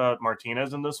talk about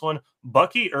Martinez in this one.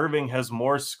 Bucky Irving has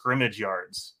more scrimmage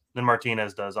yards than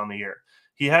Martinez does on the year.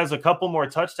 He has a couple more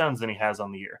touchdowns than he has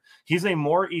on the year. He's a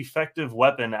more effective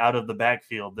weapon out of the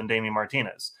backfield than Damien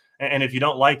Martinez. And if you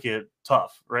don't like it,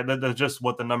 tough, right? That's just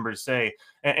what the numbers say.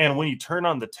 And when you turn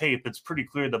on the tape, it's pretty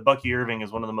clear that Bucky Irving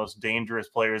is one of the most dangerous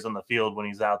players on the field when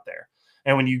he's out there.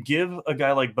 And when you give a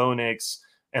guy like Bo Nix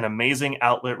an amazing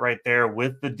outlet right there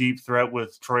with the deep threat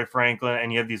with Troy Franklin,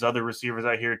 and you have these other receivers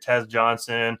out here, Tez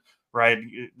Johnson, right?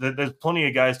 There's plenty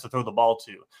of guys to throw the ball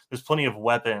to. There's plenty of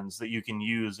weapons that you can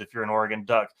use if you're an Oregon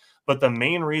Duck. But the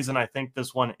main reason I think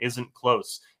this one isn't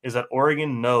close is that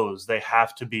Oregon knows they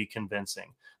have to be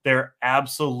convincing. They're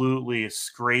absolutely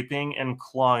scraping and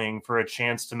clawing for a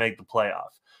chance to make the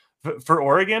playoff. For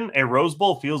Oregon, a Rose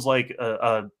Bowl feels like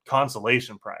a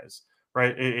consolation prize,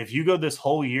 right? If you go this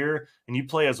whole year and you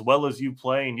play as well as you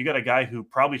play, and you got a guy who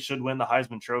probably should win the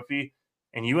Heisman Trophy,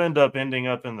 and you ending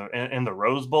up in the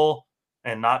Rose Bowl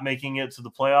and not making it to the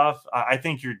playoff, I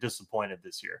think you're disappointed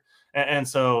this year. And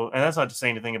that's not to say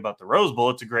anything about the Rose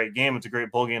Bowl. It's a great game. It's a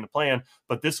great bowl game to play in,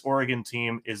 but this Oregon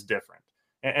team is different.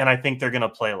 And I think they're going to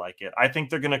play like it. I think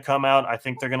they're going to come out. I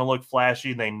think they're going to look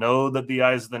flashy. They know that the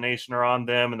eyes of the nation are on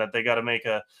them and that they got to make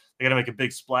a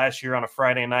big splash here on a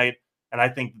Friday night. And I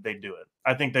think that they do it.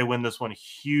 I think they win this one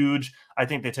huge. I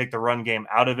think they take the run game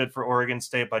out of it for Oregon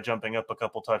State by jumping up a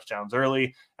couple touchdowns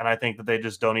early. And I think that they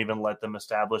just don't even let them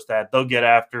establish that. They'll get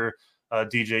after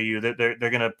DJU. They're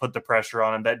going to put the pressure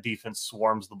on him. That defense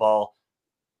swarms the ball.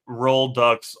 Roll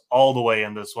Ducks all the way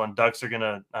in this one. Ducks are going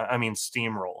to,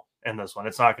 steamroll in this one.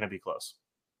 It's not going to be close.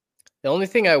 The only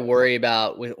thing I worry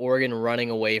about with Oregon running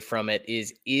away from it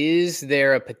is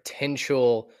there a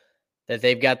potential that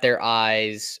they've got their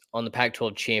eyes on the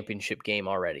Pac-12 championship game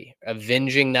already,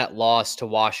 avenging that loss to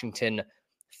Washington,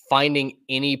 finding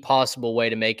any possible way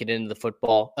to make it into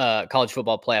the college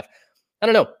football playoff? I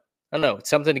don't know. It's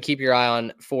something to keep your eye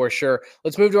on for sure.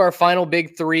 Let's move to our final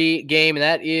Big Three game, and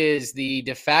that is the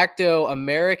de facto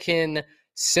American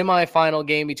semifinal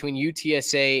game between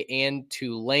UTSA and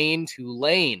Tulane.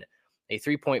 Tulane, a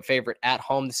 3-point favorite at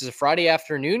home. This is a Friday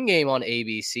afternoon game on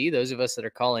ABC. Those of us that are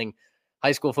calling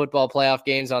high school football playoff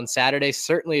games on Saturday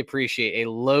certainly appreciate a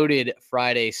loaded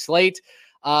Friday slate.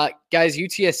 Guys,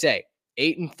 UTSA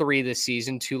 8-3 this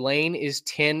season. Tulane is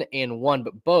 10-1,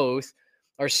 but both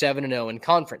are 7-0 in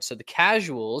conference. So the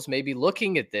casuals may be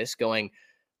looking at this going,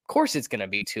 of course it's going to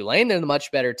be Tulane. They're the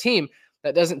much better team.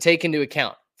 That doesn't take into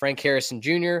account Frank Harris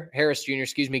Jr.,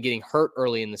 getting hurt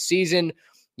early in the season.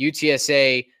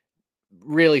 UTSA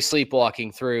really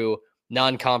sleepwalking through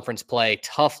non-conference play,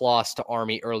 tough loss to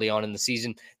Army early on in the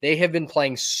season. They have been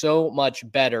playing so much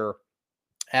better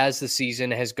as the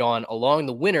season has gone along.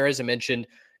 The winner, as I mentioned,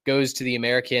 goes to the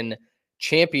American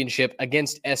Championship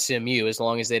against SMU, as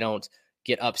long as they don't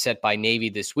get upset by Navy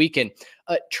this weekend.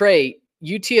 Trey,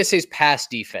 UTSA's pass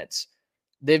defense,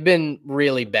 they've been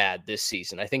really bad this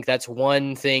season. I think that's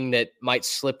one thing that might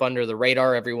slip under the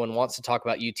radar. Everyone wants to talk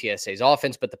about UTSA's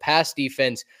offense, but the pass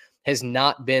defense has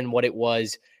not been what it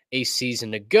was a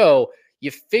season ago.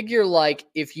 You figure like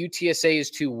if UTSA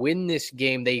is to win this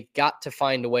game, they've got to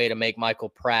find a way to make Michael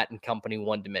Pratt and company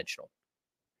one-dimensional.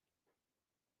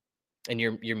 And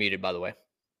you're muted, by the way.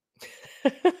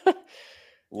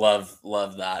 Love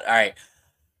that. All right.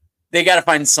 They got to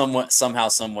find somehow,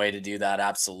 some way to do that.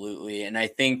 Absolutely. And I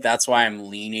think that's why I'm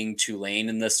leaning Tulane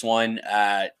in this one.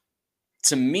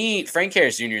 To me, Frank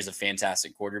Harris Jr. is a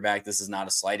fantastic quarterback. This is not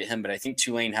a slight at him, but I think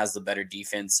Tulane has the better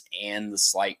defense and the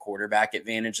slight quarterback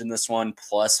advantage in this one,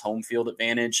 plus home field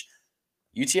advantage.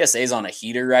 UTSA is on a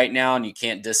heater right now, and you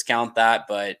can't discount that,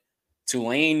 but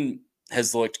Tulane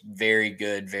has looked very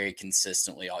good, very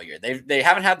consistently all year. They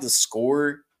haven't had the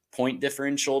score point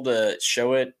differential to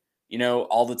show it,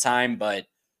 all the time, but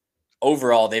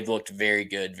overall they've looked very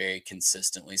good, very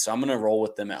consistently. So I'm going to roll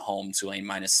with them at home, Tulane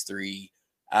 -3.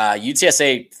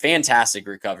 UTSA, fantastic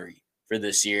recovery for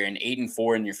this year, and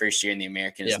 8-4 in your first year in the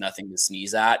American is nothing to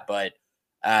sneeze at, but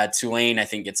Tulane, I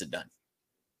think, gets it done.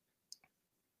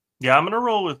 Yeah, I'm going to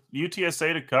roll with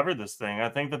UTSA to cover this thing. I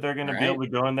think that they're going to be able to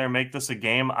go in there and make this a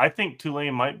game. I think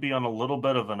Tulane might be on a little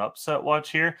bit of an upset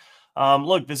watch here.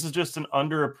 Look, this is just an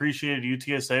underappreciated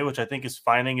UTSA, which I think is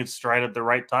finding its stride at the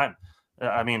right time.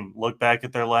 Look back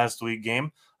at their last week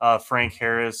game. Frank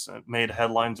Harris made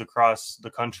headlines across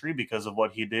the country because of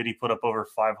what he did. He put up over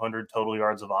 500 total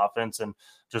yards of offense and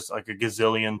just like a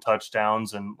gazillion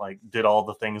touchdowns and like did all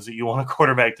the things that you want a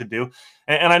quarterback to do.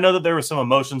 And I know that there were some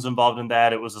emotions involved in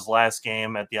that. It was his last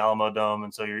game at the Alamo Dome.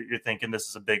 And so you're thinking this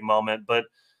is a big moment, but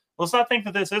let's not think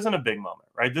that this isn't a big moment,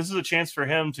 right? This is a chance for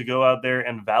him to go out there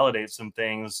and validate some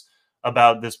things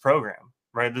about this program,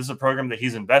 right? This is a program that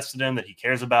he's invested in, that he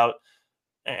cares about.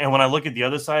 And when I look at the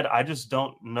other side, I just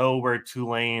don't know where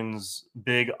Tulane's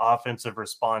big offensive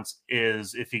response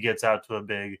is if he gets out to a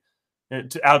bit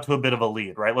of a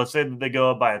lead, right? Let's say that they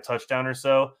go up by a touchdown or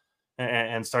so.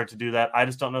 and start to do that. I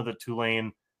just don't know that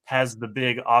Tulane has the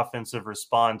big offensive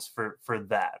response for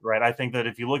that, right? I think that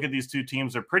if you look at these two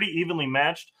teams, they're pretty evenly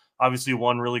matched. Obviously,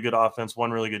 one really good offense,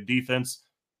 one really good defense.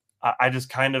 I just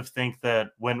kind of think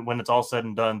that when it's all said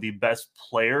and done, the best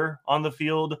player on the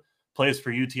field plays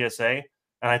for UTSA.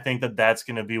 And I think that that's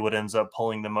going to be what ends up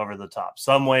pulling them over the top.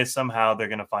 Some way, somehow, they're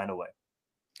going to find a way.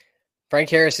 Frank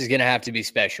Harris is going to have to be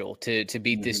special to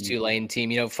beat this Tulane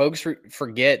team. You know, folks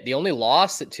forget the only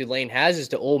loss that Tulane has is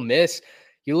to Ole Miss.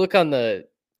 You look in the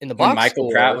box Michael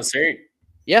score, Pratt was hurt.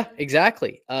 Yeah,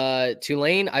 exactly.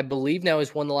 Tulane, I believe now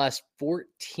has won the last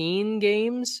 14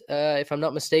 games, if I'm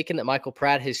not mistaken, that Michael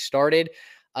Pratt has started.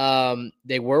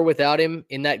 They were without him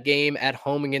in that game at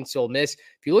home against Ole Miss.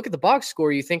 If you look at the box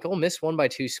score, you think Ole Miss won by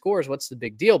 2 scores. What's the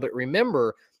big deal? But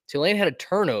remember, Tulane had a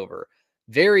turnover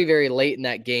very, very late in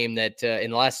that game that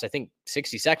in the last, I think,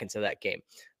 60 seconds of that game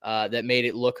that made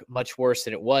it look much worse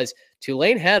than it was.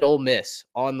 Tulane had Ole Miss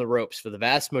on the ropes for the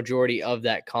vast majority of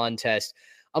that contest.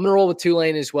 I'm going to roll with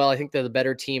Tulane as well. I think they're the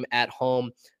better team at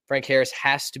home. Frank Harris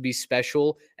has to be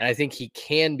special, and I think he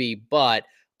can be. But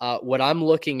what I'm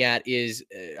looking at is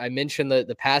I mentioned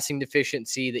the passing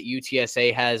deficiency that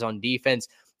UTSA has on defense.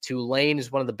 Tulane is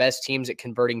one of the best teams at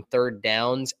converting third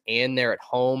downs, and they're at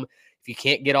home. If you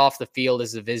can't get off the field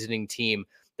as a visiting team,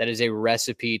 that is a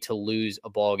recipe to lose a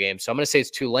ball game. So I'm going to say it's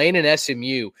Tulane and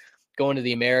SMU going to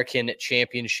the American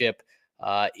Championship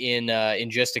in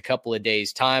just a couple of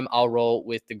days' time. I'll roll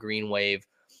with the Green Wave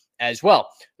as well.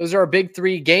 Those are our big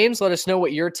 3 games. Let us know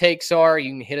what your takes are. You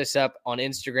can hit us up on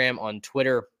Instagram, on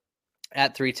Twitter,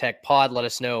 at 3TechPod. Let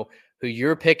us know who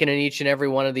you're picking in each and every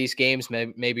one of these games.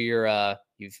 Maybe you're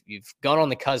you've gone on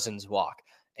the Cousins walk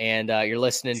and you're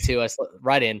listening to us.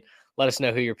 Right in. Let us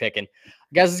know who you're picking.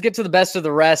 Guys, let's get to the best of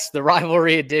the rest, the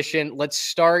rivalry edition. Let's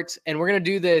start, and we're going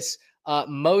to do this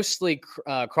mostly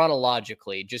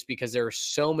chronologically, just because there are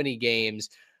so many games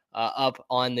up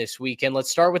on this weekend.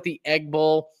 Let's start with the Egg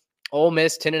Bowl. Ole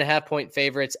Miss, 10.5-point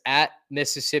favorites at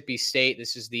Mississippi State.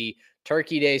 This is the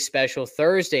Turkey Day special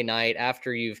Thursday night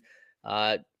after you've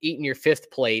eaten your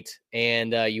 5th plate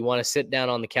and you want to sit down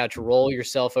on the couch, roll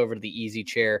yourself over to the easy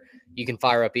chair. You can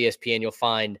fire up ESPN. You'll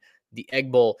find the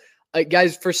Egg Bowl.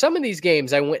 Guys, for some of these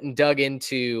games, I went and dug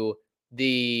into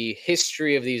the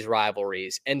history of these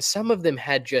rivalries, and some of them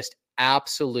had just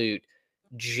absolute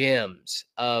gems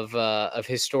of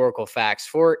historical facts.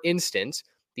 For instance,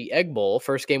 the Egg Bowl,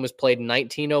 first game was played in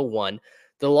 1901.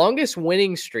 The longest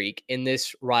winning streak in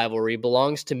this rivalry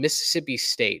belongs to Mississippi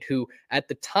State, who at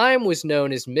the time was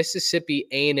known as Mississippi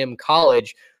A&M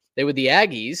College. They were the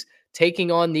Aggies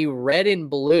taking on the red and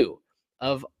blue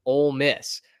of Ole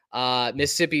Miss.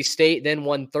 Mississippi State then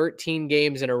won 13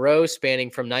 games in a row,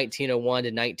 spanning from 1901 to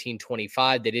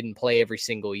 1925. They didn't play every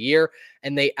single year,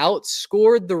 and they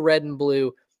outscored the red and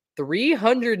blue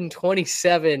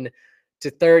 327 to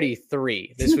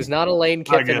 33. This was not a Lane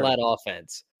Kiffin-led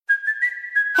offense.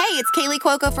 Hey, it's Kaylee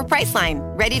Cuoco for Priceline.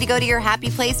 Ready to go to your happy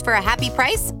place for a happy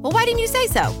price? Well, why didn't you say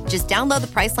so? Just download the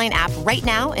Priceline app right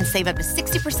now and save up to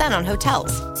 60% on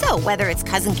hotels. So whether it's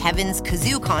Cousin Kevin's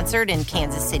Kazoo Concert in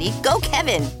Kansas City, go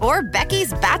Kevin, or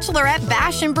Becky's Bachelorette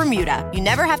Bash in Bermuda, you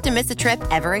never have to miss a trip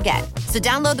ever again. So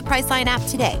download the Priceline app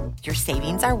today. Your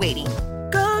savings are waiting.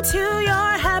 Go to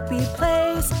your happy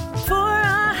place for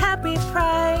a happy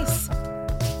price.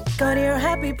 Go to your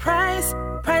happy price,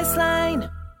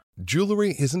 Priceline.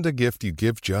 Jewelry isn't a gift you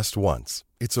give just once.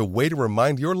 It's a way to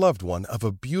remind your loved one of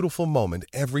a beautiful moment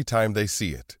every time they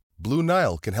see it. Blue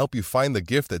Nile can help you find the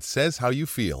gift that says how you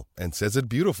feel and says it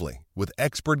beautifully, with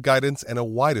expert guidance and a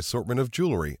wide assortment of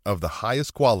jewelry of the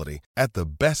highest quality at the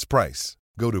best price.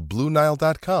 Go to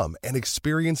BlueNile.com and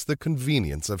experience the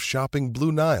convenience of shopping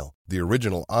Blue Nile, the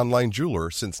original online jeweler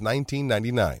since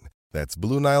 1999. That's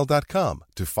BlueNile.com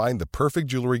to find the perfect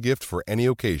jewelry gift for any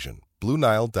occasion.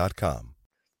 BlueNile.com.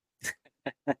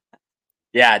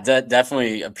 Yeah, that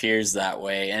definitely appears that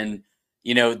way. And,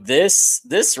 you know, this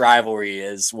rivalry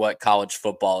is what college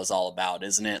football is all about,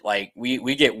 isn't it? Like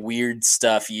we get weird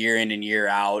stuff year in and year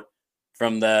out,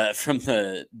 from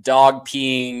the dog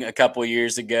peeing a couple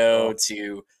years ago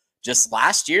to just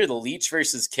last year, the Leach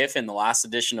versus Kiffin, the last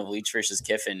edition of Leach versus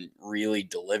Kiffin really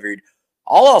delivered.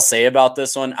 All I'll say about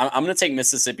this one, I'm going to take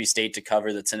Mississippi State to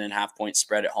cover the 10.5-point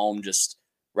spread at home, just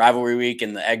rivalry week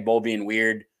and the Egg Bowl being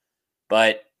weird.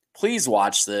 But please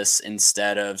watch this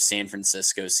instead of San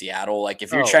Francisco, Seattle. Like,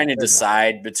 if you're trying to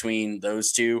decide between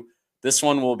those two, this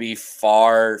one will be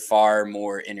far, far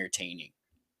more entertaining.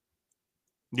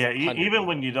 Yeah, even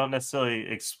when you don't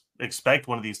necessarily expect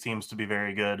one of these teams to be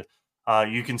very good,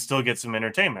 you can still get some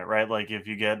entertainment, right? Like if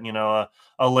you get,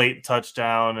 a late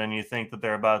touchdown and you think that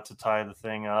they're about to tie the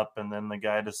thing up, and then the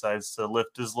guy decides to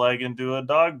lift his leg and do a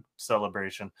dog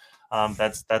celebration.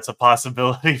 That's a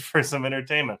possibility for some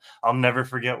entertainment. I'll never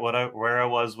forget where I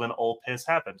was when Ole Miss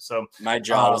happened. So my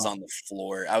jaw was on the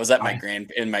floor. I was at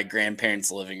in my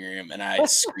grandparents' living room, and I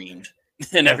screamed,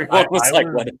 and everyone was like,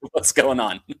 "What's going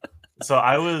on?" So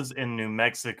I was in New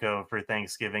Mexico for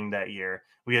Thanksgiving that year.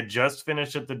 We had just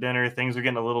finished at the dinner. Things were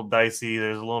getting a little dicey.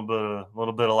 There's a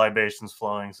little bit of libations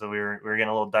flowing. So we were getting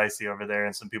a little dicey over there,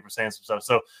 and some people were saying some stuff.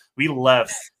 So we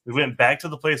left. We went back to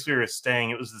the place we were staying.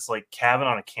 It was this like cabin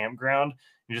on a campground.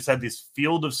 You just had this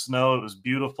field of snow. It was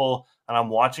beautiful. And I'm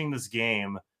watching this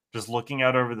game, just looking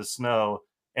out over the snow,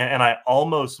 and I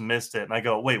almost missed it. And I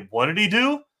go, wait, what did he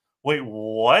do? Wait,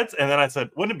 what? And then I said,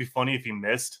 wouldn't it be funny if he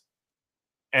missed?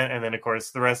 And then, of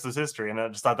course, the rest is history. And I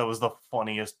just thought that was the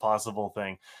funniest possible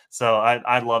thing. So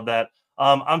I love that.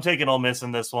 I'm taking Ole Miss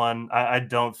in this one. I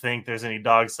don't think there's any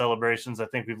dog celebrations. I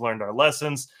think we've learned our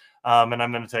lessons. And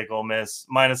I'm going to take Ole Miss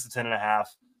minus the 10.5.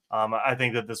 I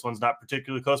think that this one's not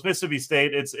particularly close. Mississippi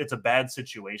State, it's a bad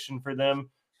situation for them,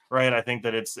 right? I think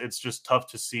that it's just tough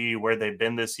to see where they've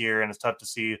been this year. And it's tough to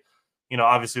see,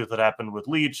 obviously with what happened with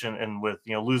Leach and with,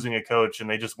 losing a coach, and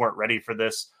they just weren't ready for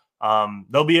this.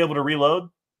 They'll be able to reload.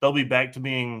 They'll be back to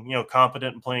being,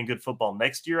 competent and playing good football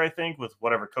next year, I think, with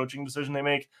whatever coaching decision they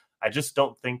make. I just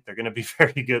don't think they're going to be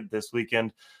very good this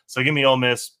weekend. So give me Ole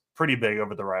Miss pretty big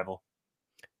over the rival.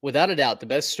 Without a doubt, the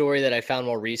best story that I found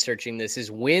while researching this is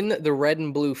when the Red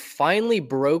and Blue finally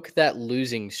broke that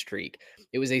losing streak.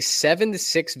 It was a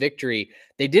 7-6 victory.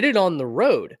 They did it on the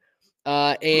road.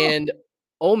 And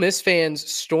Ole Miss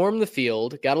fans stormed the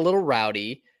field, got a little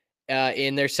rowdy.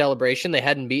 In their celebration. They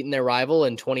hadn't beaten their rival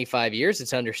in 25 years.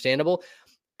 It's understandable.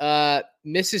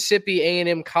 Mississippi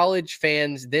A&M college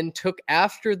fans then took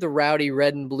after the rowdy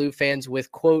red and blue fans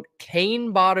with, quote,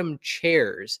 cane bottom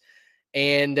chairs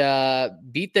and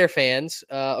beat their fans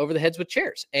over the heads with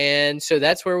chairs. And so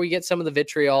that's where we get some of the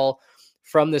vitriol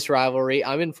from this rivalry.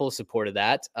 I'm in full support of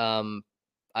that.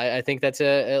 I think that's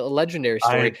a legendary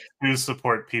story. I do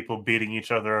support people beating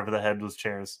each other over the head with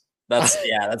chairs.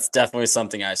 That's definitely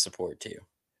something I support too.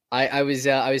 I was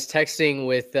texting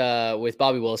with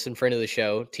Bobby Wilson, friend of the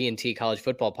show, TNT College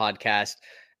Football Podcast,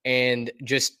 and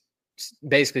just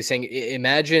basically saying,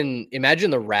 imagine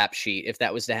the rap sheet if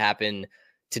that was to happen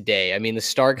today. I mean, the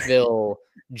Starkville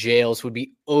jails would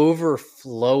be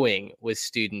overflowing with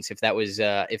students if that was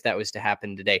to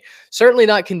happen today. Certainly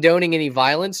not condoning any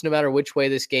violence, no matter which way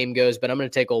this game goes. But I'm going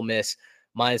to take Ole Miss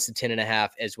minus the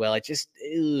 10.5 as well. I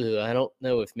don't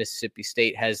know if Mississippi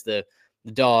State has the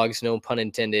dogs, no pun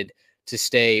intended, to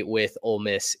stay with Ole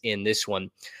Miss in this one.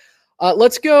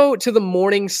 Let's go to the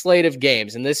morning slate of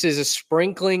games. And this is a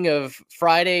sprinkling of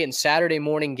Friday and Saturday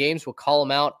morning games. We'll call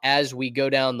them out as we go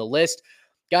down the list.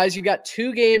 Guys, you got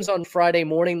two games on Friday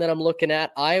morning that I'm looking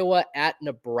at. Iowa at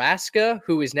Nebraska,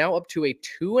 who is now up to a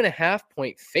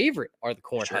 2.5-point favorite, are the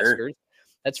Cornhuskers. Sure.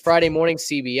 That's Friday morning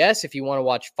CBS. If you want to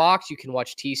watch Fox, you can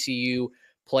watch TCU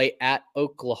play at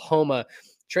Oklahoma.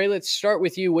 Trey, let's start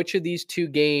with you. Which of these two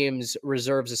games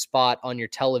reserves a spot on your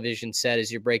television set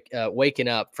as you're waking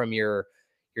up from your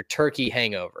turkey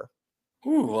hangover?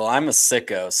 Ooh, well, I'm a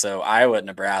sicko, so Iowa at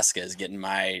Nebraska is getting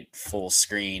my full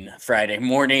screen Friday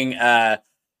morning.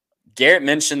 Garrett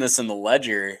mentioned this in the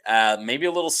Ledger. Maybe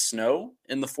a little snow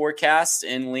in the forecast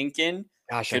in Lincoln.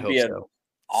 Gosh, I hope so.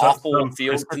 Awful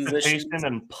field conditions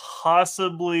and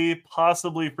possibly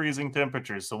freezing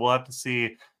temperatures. So we'll have to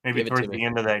see maybe towards the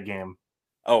end of that game.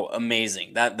 Oh,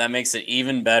 amazing. That makes it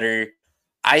even better.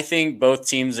 I think both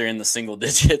teams are in the single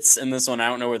digits in this one. I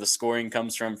don't know where the scoring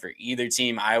comes from for either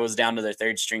team. Iowa's down to their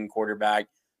third string quarterback.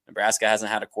 Nebraska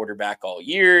hasn't had a quarterback all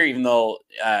year, even though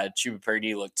Chuba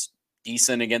Purdy looked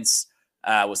decent against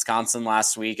Wisconsin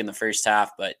last week in the first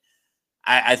half. But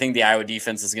I think the Iowa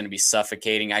defense is going to be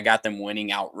suffocating. I got them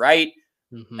winning outright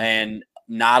and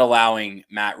not allowing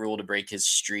Matt Rule to break his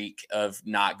streak of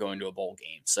not going to a bowl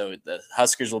game. So the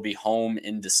Huskers will be home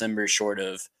in December, short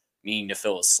of needing to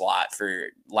fill a slot for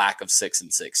lack of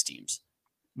 6-6 teams.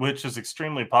 Which is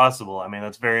extremely possible. I mean,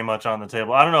 that's very much on the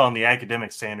table. I don't know on the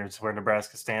academic standards where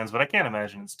Nebraska stands, but I can't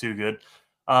imagine it's too good.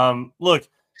 Look,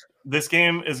 this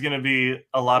game is going to be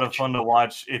a lot of fun to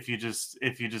watch if you just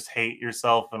hate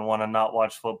yourself and want to not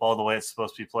watch football the way it's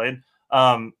supposed to be played.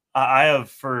 I have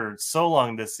for so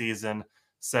long this season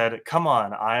said, come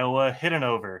on, Iowa, hit an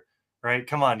over, right?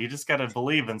 Come on, you just got to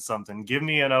believe in something. Give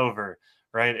me an over,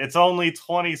 right? It's only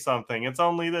 20-something. It's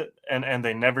only that, and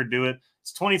they never do it.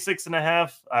 It's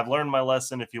 26.5. I've learned my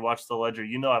lesson. If you watch the Ledger,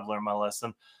 you know I've learned my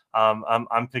lesson.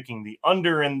 I'm picking the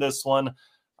under in this one.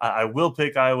 I will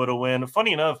pick Iowa to win.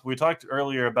 Funny enough, we talked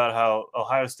earlier about how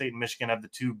Ohio State and Michigan have the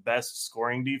two best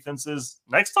scoring defenses.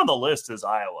 Next on the list is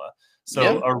Iowa.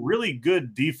 So a really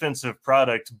good defensive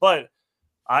product, but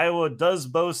Iowa does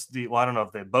boast I don't know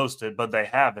if they boast it, but they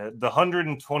have it. The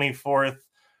 124th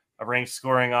ranked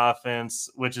scoring offense,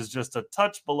 which is just a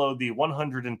touch below the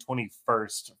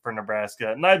 121st for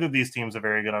Nebraska. Neither of these teams are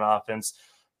very good on offense,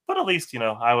 but at least,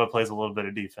 Iowa plays a little bit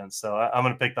of defense. So I'm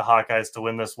going to pick the Hawkeyes to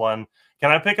win this one. Can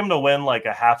I pick them to win like a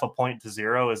 0.5 point to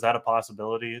 0? Is that a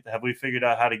possibility? Have we figured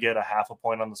out how to get a 0.5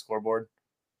 point on the scoreboard?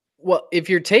 Well, if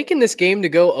you're taking this game to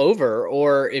go over,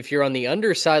 or if you're on the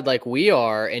underside like we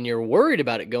are and you're worried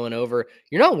about it going over,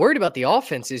 you're not worried about the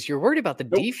offenses. You're worried about the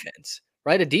defense,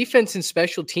 right? A defense and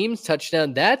special teams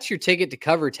touchdown, that's your ticket to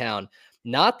cover town,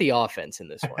 not the offense in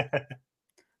this one.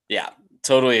 Yeah,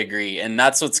 totally agree. And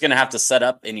that's what's going to have to set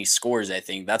up any scores, I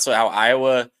think. That's how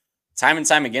Iowa, time and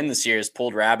time again this year, has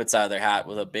pulled rabbits out of their hat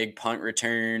with a big punt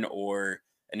return or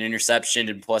an interception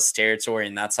in plus territory,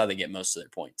 and that's how they get most of their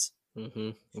points.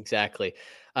 Exactly.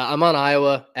 I'm on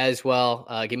Iowa as well.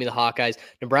 Give me the Hawkeyes.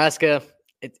 Nebraska,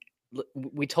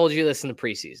 we told you this in the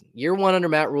preseason. Year one under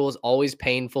Matt Rule is always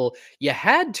painful. You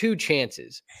had two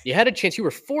chances. You had a chance. You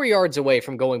were 4 yards away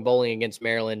from going bowling against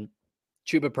Maryland.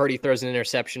 Chuba Purdy throws an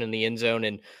interception in the end zone,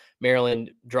 and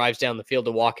Maryland drives down the field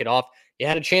to walk it off. You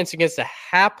had a chance against a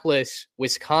hapless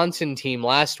Wisconsin team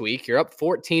last week. You're up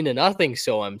 14-0,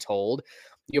 so I'm told.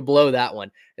 You blow that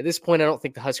one. At this point, I don't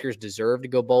think the Huskers deserve to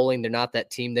go bowling. They're not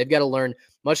that team. They've got to learn,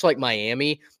 much like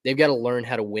Miami, they've got to learn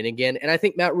how to win again. And I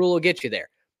think Matt Rule will get you there,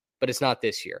 but it's not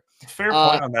this year. Fair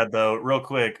point on that, though, real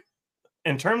quick.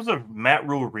 In terms of Matt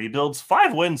Rule rebuilds,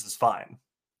 5 wins is fine.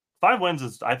 5 wins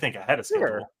is, I think, ahead of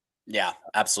schedule. Yeah,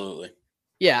 absolutely.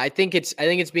 Yeah, I think it's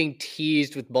being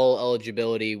teased with bowl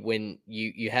eligibility when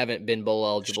you haven't been bowl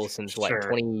eligible since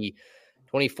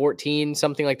 2014,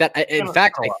 something like that. In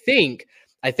fact,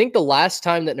 I think the last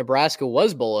time that Nebraska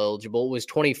was bowl eligible was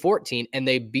 2014, and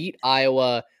they beat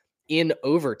Iowa in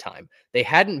overtime. They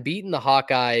hadn't beaten the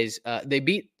Hawkeyes. They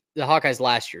beat the Hawkeyes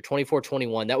last year,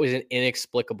 24-21. That was an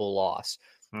inexplicable loss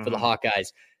for the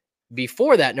Hawkeyes.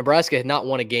 Before that, Nebraska had not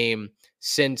won a game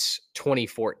since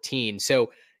 2014.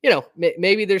 So,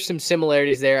 maybe there's some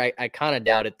similarities there. I kind of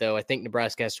doubt it, though. I think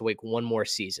Nebraska has to wait one more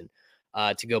season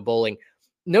to go bowling.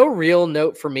 No real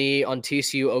note for me on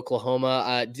TCU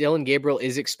Oklahoma. Dylan Gabriel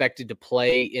is expected to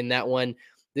play in that one.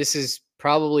 This is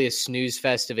probably a snooze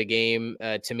fest of a game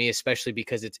to me, especially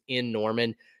because it's in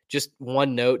Norman. Just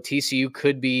one note, TCU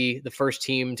could be the first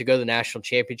team to go to the national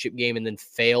championship game and then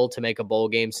fail to make a bowl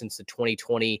game since the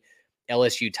 2020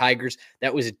 LSU Tigers.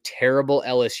 That was a terrible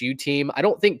LSU team. I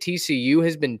don't think TCU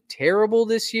has been terrible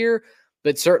this year,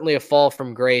 but certainly a fall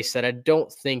from grace that I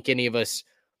don't think any of us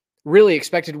really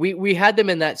expected. We had them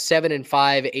in that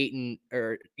 7-5,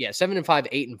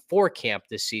 8-4 camp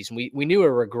this season. We knew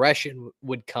a regression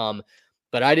would come,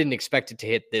 but I didn't expect it to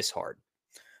hit this hard.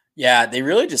 Yeah, they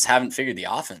really just haven't figured the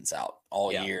offense out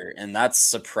all year, and that's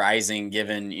surprising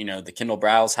given, the Kendall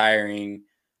Browse hiring,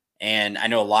 and I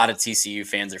know a lot of TCU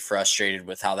fans are frustrated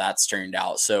with how that's turned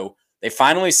out. So they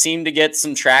finally seemed to get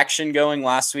some traction going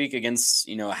last week against,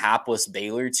 a hapless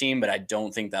Baylor team, but I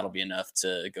don't think that'll be enough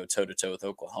to go toe-to-toe with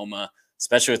Oklahoma,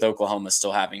 especially with Oklahoma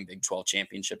still having Big 12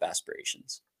 championship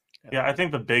aspirations. Yeah, I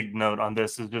think the big note on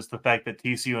this is just the fact that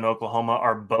TCU and Oklahoma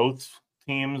are both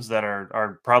teams that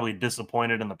are probably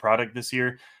disappointed in the product this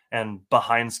year and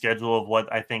behind schedule of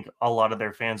what I think a lot of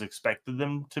their fans expected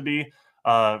them to be.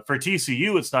 For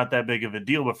TCU, it's not that big of a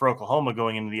deal, but for Oklahoma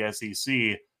going into the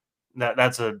SEC,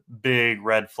 that's a big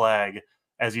red flag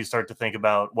as you start to think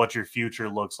about what your future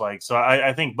looks like. So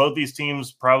I think both these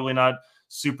teams probably not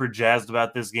super jazzed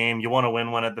about this game. You want to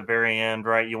win one at the very end,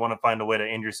 right? You want to find a way to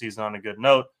end your season on a good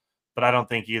note. But I don't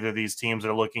think either of these teams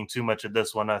are looking too much at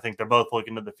this one. I think they're both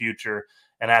looking to the future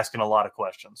and asking a lot of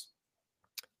questions.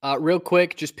 Real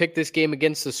quick, just pick this game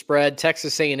against the spread.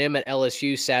 Texas A&M at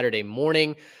LSU Saturday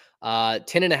morning.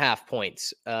 10.5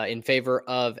 points in favor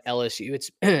of LSU. It's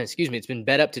it's been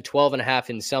bet up to 12.5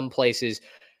 in some places.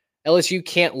 LSU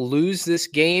can't lose this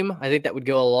game. I think that would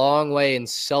go a long way in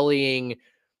sullying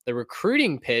the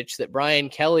recruiting pitch that Brian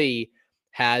Kelly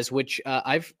has, which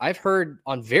I've heard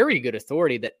on very good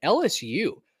authority that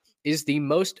LSU is the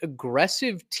most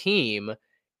aggressive team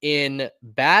in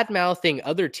bad-mouthing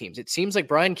other teams. It seems like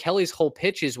Brian Kelly's whole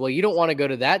pitch is, well, you don't want to go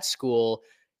to that school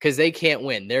because they can't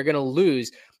win. They're going to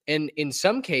lose. And in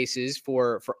some cases,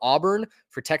 for Auburn,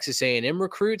 for Texas A&M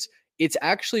recruits, it's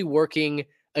actually working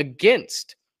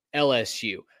against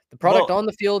LSU. The product on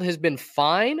the field has been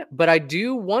fine, but I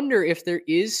do wonder if there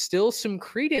is still some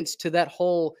credence to that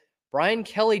whole Brian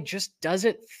Kelly just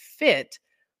doesn't fit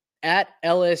at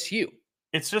LSU.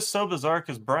 It's just so bizarre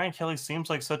because Brian Kelly seems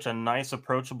like such a nice,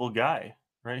 approachable guy,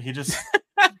 right? He just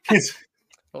he's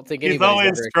don't think he's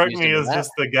always struck me as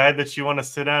just the guy that you want to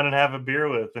sit down and have a beer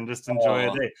with and just enjoy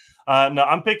a day. No,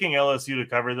 I'm picking LSU to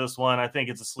cover this one. I think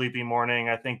it's a sleepy morning.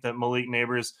 I think that Malik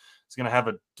Neighbors is going to have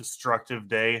a destructive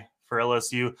day for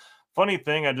LSU. Funny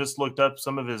thing, I just looked up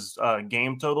some of his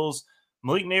game totals.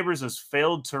 Malik Neighbors has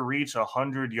failed to reach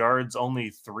 100 yards only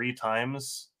 3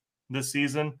 times this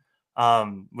season.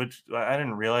 Which I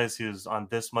didn't realize he was on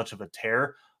this much of a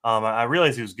tear. I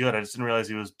realized he was good. I just didn't realize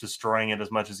he was destroying it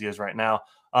as much as he is right now.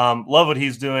 Love what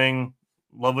he's doing.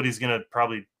 Love what he's going to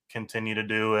probably continue to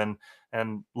do.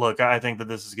 And look, I think that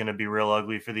this is going to be real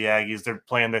ugly for the Aggies. They're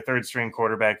playing their third string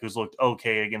quarterback who's looked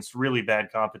okay against really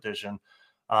bad competition.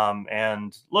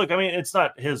 And look, I mean, it's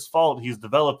not his fault. He's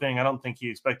developing. I don't think he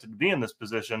expected to be in this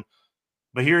position,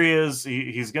 but here he is.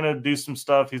 He's going to do some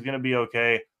stuff. He's going to be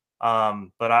okay.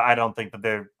 But I don't think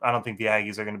that I don't think the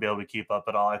Aggies are going to be able to keep up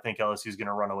at all. I think LSU is going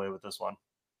to run away with this one.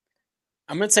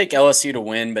 I'm going to take LSU to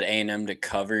win, but A&M to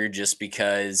cover just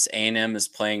because A&M is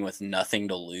playing with nothing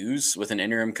to lose with an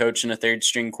interim coach and a third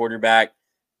string quarterback.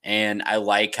 And I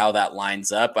like how that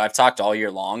lines up. I've talked all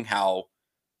year long how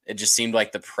it just seemed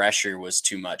like the pressure was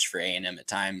too much for A&M at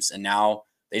times. And now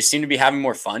they seem to be having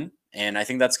more fun. And I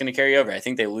think that's going to carry over. I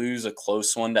think they lose a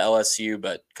close one to LSU,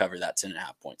 but cover that 10.5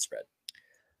 point spread.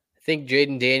 I think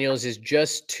Jaden Daniels is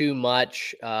just too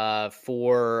much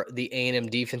for the A&M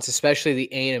defense, especially the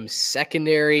A&M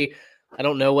secondary. I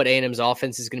don't know what A&M's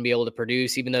offense is going to be able to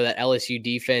produce, even though that LSU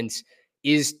defense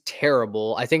is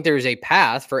terrible. I think there's a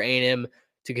path for A&M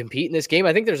to compete in this game.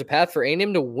 I think there's a path for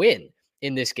A&M to win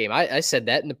in this game. I said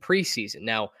that in the preseason.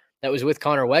 Now, that was with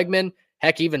Connor Wegman,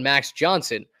 heck, even Max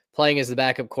Johnson playing as the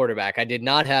backup quarterback. I did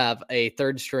not have a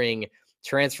third string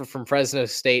transfer from Fresno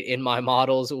State in my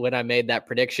models when I made that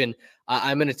prediction.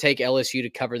 I'm going to take LSU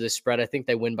to cover this spread. I think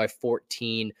they win by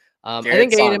 14. I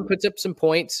think A&M puts up some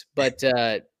points, but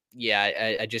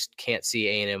I just can't see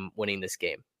A&M winning this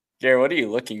game. Jared, what are you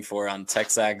looking for on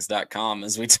texags.com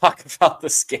as we talk about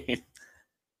this game?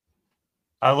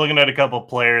 I'm looking at a couple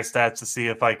player stats to see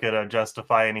if I could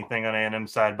justify anything on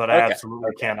A&M's side, but I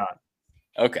absolutely cannot.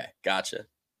 Okay, gotcha.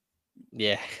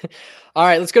 Yeah. All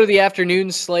right, let's go to the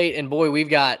afternoon slate. And boy, we've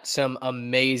got some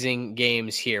amazing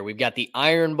games here. We've got the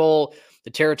Iron Bowl, the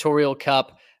Territorial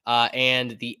Cup,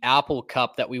 and the Apple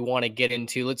Cup that we want to get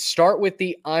into. Let's start with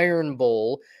the Iron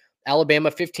Bowl.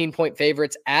 Alabama 15-point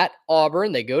favorites at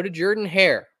Auburn. They go to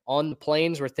Jordan-Hare on the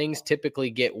Plains where things typically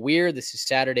get weird. This is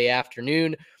Saturday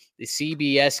afternoon, the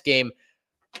CBS game.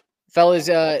 Fellas,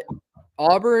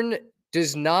 Auburn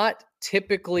does not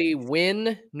typically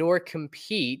win nor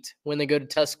compete when they go to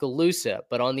Tuscaloosa.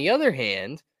 But on the other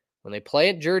hand, when they play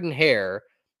at Jordan-Hare,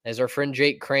 as our friend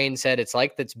Jake Crane said, it's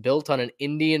like that's built on an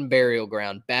Indian burial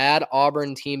ground. Bad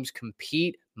Auburn teams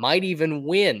compete, might even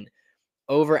win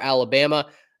over Alabama.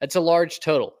 That's a large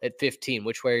total at 15.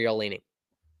 Which way are y'all leaning?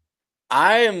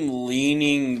 I am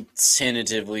leaning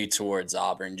tentatively towards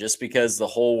Auburn just because the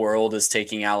whole world is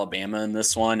taking Alabama in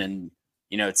this one. And,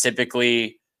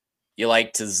 typically you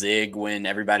like to zig when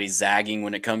everybody's zagging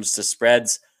when it comes to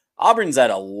spreads. Auburn's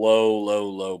at a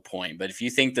low point. But if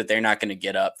you think that they're not going to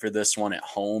get up for this one at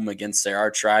home against their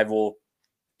arch rival,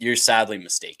 you're sadly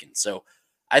mistaken. So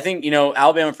I think,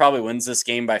 Alabama probably wins this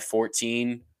game by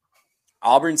 14.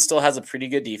 Auburn still has a pretty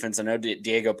good defense. I know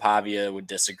Diego Pavia would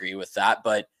disagree with that,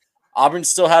 but Auburn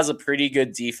still has a pretty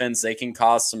good defense. They can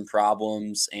cause some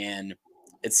problems, and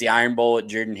it's the Iron Bowl at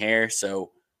Jordan-Hare,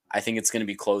 so I think it's going to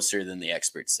be closer than the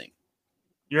experts think.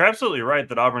 You're absolutely right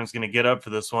that Auburn's going to get up for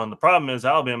this one. The problem is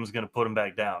Alabama's going to put them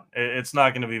back down. It's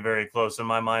not going to be very close in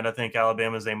my mind. I think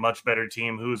Alabama is a much better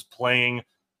team who's playing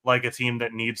like a team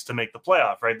that needs to make the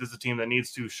playoff, right? This is a team that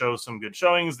needs to show some good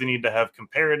showings. They need to have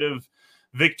comparative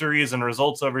victories and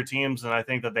results over teams, and I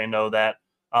think that they know that.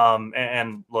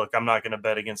 And look, I'm not going to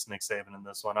bet against Nick Saban in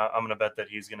this one. I'm going to bet that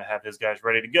he's going to have his guys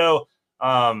ready to go.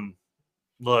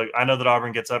 Look, I know that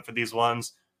Auburn gets up for these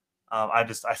ones. I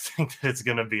think that it's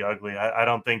going to be ugly. I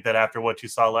don't think that after what you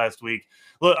saw last week.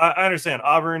 Look, I understand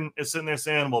Auburn is sitting there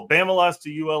saying, well, Bama lost to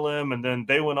ULM, and then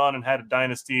they went on and had a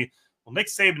dynasty. Well, Nick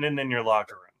Saban isn't in your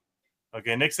locker room.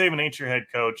 Okay, Nick Saban ain't your head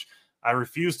coach. I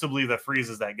refuse to believe that Freeze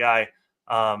is that guy.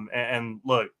 And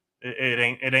look, it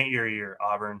ain't your year,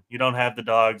 Auburn. You don't have the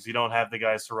dogs. You don't have the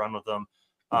guys to run with them.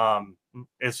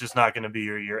 It's just not going to be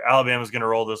your year. Alabama's going to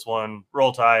roll this one,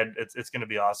 roll tide. It's going to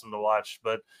be awesome to watch,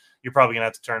 but you're probably going to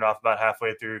have to turn it off about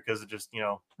halfway through because of just,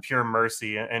 pure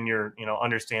mercy and your,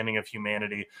 understanding of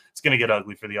humanity. It's going to get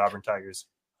ugly for the Auburn Tigers.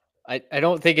 I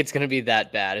don't think it's going to be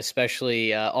that bad,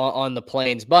 especially on the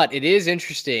Plains, but it is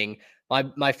interesting.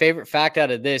 My favorite fact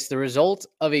out of this, the result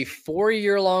of a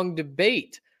 4-year-long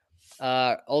debate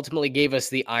ultimately gave us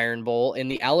the Iron Bowl. In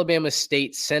the Alabama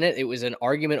State Senate, it was an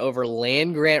argument over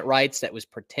land grant rights that was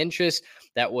contentious.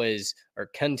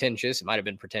 It might have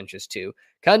been pretentious too.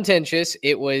 Contentious.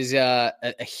 It was a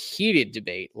heated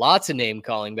debate. Lots of name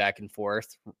calling back and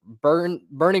forth.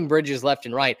 Burning bridges left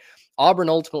and right. Auburn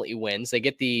ultimately wins. They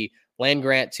get the land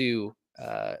grant to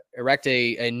erect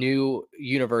a new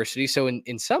university. So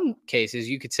in some cases,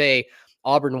 you could say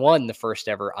Auburn won the first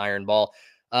ever Iron Bowl.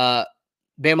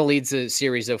 Bama leads a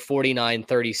series of 49,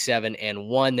 37, and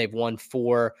 1. They've won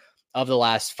 4 of the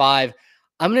last 5.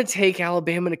 I'm going to take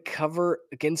Alabama to cover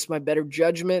against my better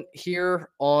judgment here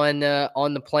on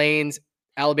the Plains.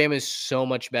 Alabama is so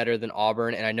much better than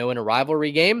Auburn, and I know in a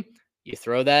rivalry game, you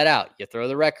throw that out. You throw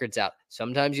the records out.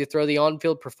 Sometimes you throw the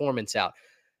on-field performance out.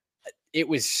 It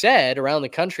was said around the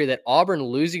country that Auburn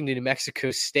losing to New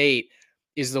Mexico State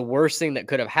is the worst thing that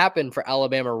could have happened for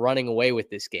Alabama running away with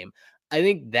this game. I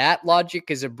think that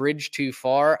logic is a bridge too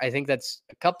far. I think that's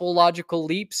a couple logical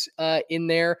leaps in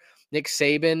there. Nick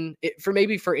Saban,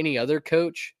 for any other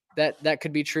coach, that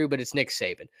could be true, but it's Nick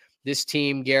Saban. This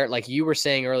team, Garrett, like you were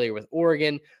saying earlier with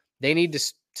Oregon, they need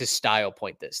to style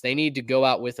point this. They need to go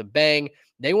out with a bang.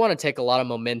 They want to take a lot of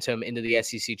momentum into the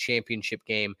SEC championship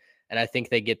game, and I think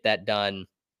they get that done.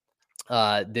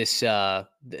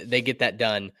 They get that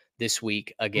done this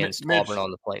week against Auburn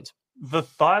on the Plains. The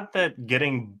thought that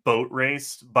getting boat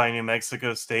raced by New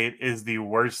Mexico State is the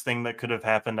worst thing that could have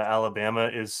happened to Alabama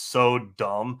is so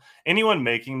dumb. Anyone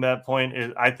making that point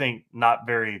is, I think, not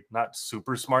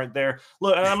super smart there.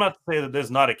 Look, I'm not to say that there's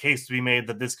not a case to be made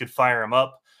that this could fire him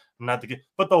up.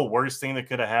 But the worst thing that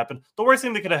could have happened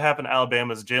to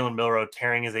Alabama is Jalen Milroe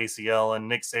tearing his ACL and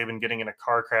Nick Saban getting in a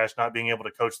car crash, not being able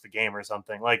to coach the game or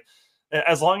something. Like,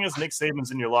 as long as Nick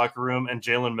Saban's in your locker room and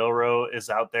Jalen Milroe is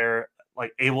out there,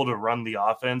 like, able to run the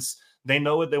offense, they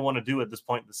know what they want to do at this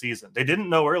point in the season. They didn't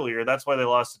know earlier. That's why they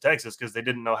lost to Texas, because they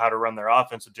didn't know how to run their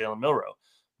offense with Jalen Milroe.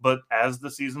 But as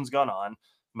the season's gone on,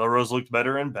 Milroe's looked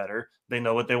better and better. They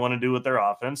know what they want to do with their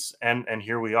offense, and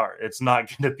here we are. It's not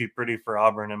going to be pretty for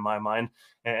Auburn in my mind,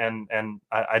 and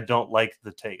I don't like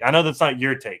the take. I know that's not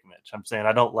your take, Mitch. I'm saying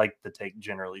I don't like the take,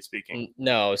 generally speaking.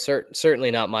 No, certainly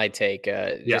not my take.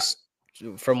 Just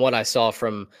from what I saw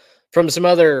from some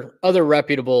other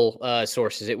reputable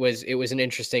sources, it was an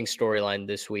interesting storyline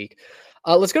this week.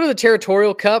 Let's go to the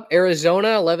Territorial Cup. Arizona,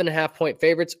 11.5-point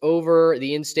favorites over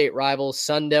the in-state rivals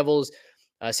Sun Devils.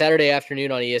 Saturday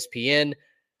afternoon on ESPN.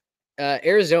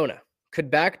 Arizona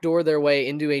could backdoor their way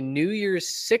into a New Year's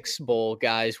Six Bowl,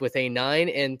 guys, with a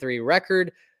 9-3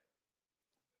 record.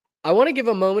 I want to give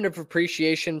a moment of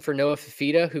appreciation for Noah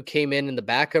Fifita, who came in the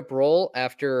backup role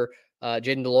after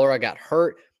Jaden DeLora got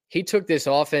hurt. He took this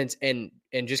offense and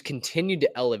just continued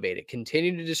to elevate it,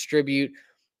 continued to distribute,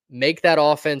 make that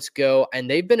offense go, and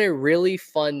they've been a really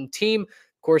fun team.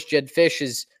 Of course, Jedd Fisch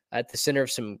is at the center of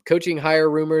some coaching hire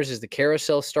rumors as the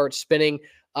carousel starts spinning.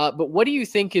 But what do you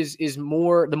think is the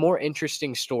more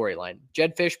interesting storyline?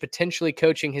 Jedd Fisch potentially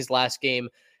coaching his last game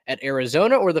at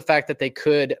Arizona, or the fact that they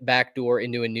could backdoor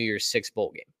into a New Year's Six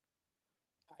bowl game?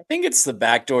 I think it's the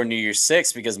backdoor New Year's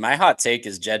Six, because my hot take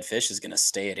is Jedd Fisch is going to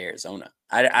stay at Arizona.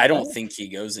 I don't think he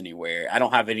goes anywhere. I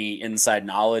don't have any inside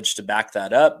knowledge to back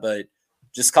that up, but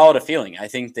just call it a feeling. I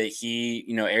think that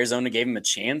Arizona gave him a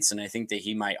chance, and I think that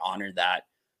he might honor that.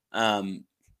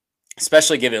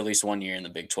 Especially give it at least 1 year in the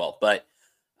Big 12. But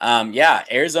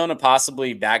Arizona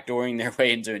possibly backdooring their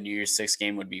way into a New Year's Six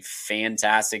game would be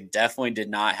fantastic. Definitely did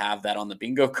not have that on the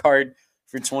bingo card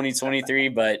for 2023.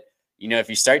 But, if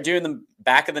you start doing the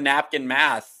back of the napkin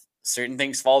math, certain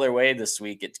things fall their way this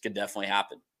week. It could definitely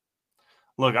happen.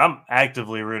 Look, I'm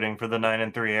actively rooting for the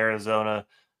 9-3 Arizona.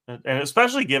 And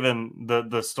especially given the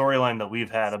storyline that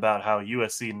we've had about how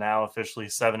USC now officially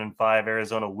 7-5,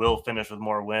 Arizona will finish with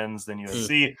more wins than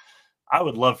USC. I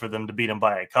would love for them to beat them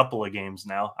by a couple of games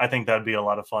now. I think that'd be a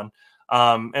lot of fun.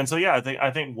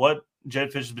 I think what Jedd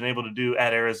Fisch has been able to do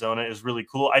at Arizona is really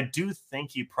cool. I do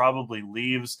think he probably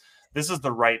leaves. This is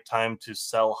the right time to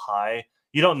sell high.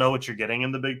 You don't know what you're getting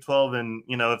in the Big 12. And,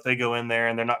 if they go in there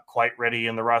and they're not quite ready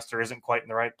and the roster isn't quite in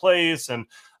the right place and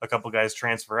a couple guys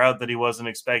transfer out that he wasn't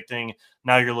expecting,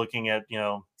 now you're looking at,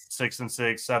 6-6,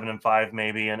 7-5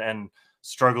 maybe, and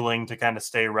struggling to kind of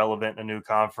stay relevant in a new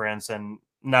conference. And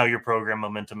now your program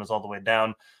momentum is all the way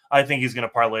down. I think he's going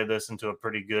to parlay this into a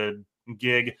pretty good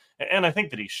gig. And I think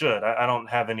that he should. I don't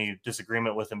have any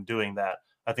disagreement with him doing that.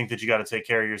 I think that you got to take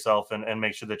care of yourself and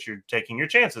make sure that you're taking your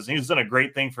chances. And he's done a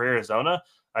great thing for Arizona.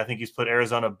 I think he's put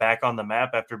Arizona back on the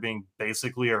map after being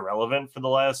basically irrelevant for the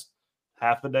last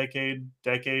half a decade.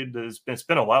 It's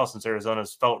been a while since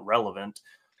Arizona's felt relevant,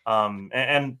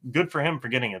 and good for him for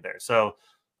getting it there. So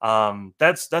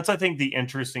that's I think the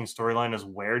interesting storyline is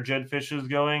where Jedd Fisch is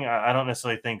going. I don't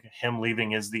necessarily think him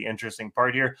leaving is the interesting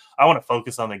part here. I want to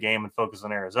focus on the game and focus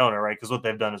on Arizona, right? Because what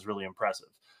they've done is really impressive.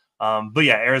 But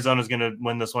yeah, Arizona's going to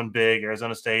win this one big.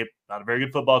 Arizona State, not a very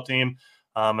good football team.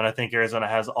 And I think Arizona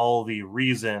has all the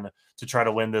reason to try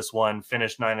to win this one,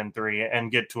 finish 9-3,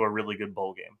 and get to a really good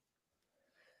bowl game.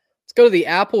 Let's go to the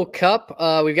Apple Cup.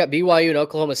 We've got BYU and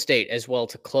Oklahoma State as well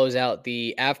to close out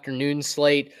the afternoon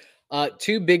slate.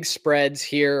 Two big spreads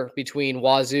here between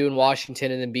Wazoo and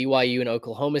Washington, and then BYU and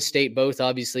Oklahoma State. Both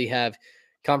obviously have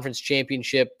conference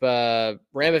championship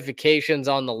ramifications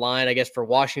on the line. I guess for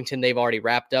Washington, they've already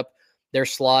wrapped up their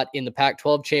slot in the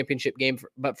Pac-12 championship game.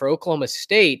 But for Oklahoma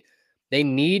State, they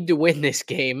need to win this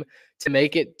game to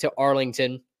make it to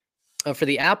Arlington. For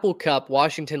the Apple Cup,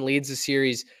 Washington leads the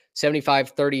series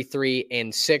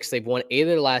 75-33-6. They've won 8 of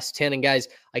their last 10. And guys,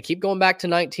 I keep going back to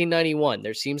 1991.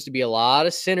 There seems to be a lot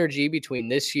of synergy between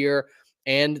this year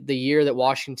and the year that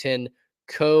Washington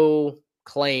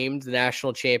co-claimed the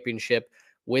national championship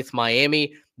with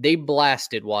Miami. They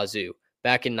blasted Wazoo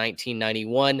back in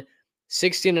 1991.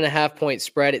 16.5 point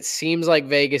spread. It seems like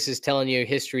Vegas is telling you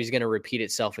history is going to repeat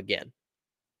itself again.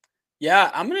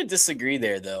 Yeah, I'm going to disagree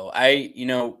there, though. I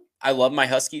love my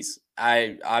Huskies.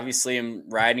 I obviously am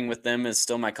riding with them as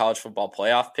still my college football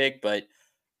playoff pick, but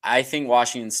I think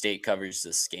Washington State covers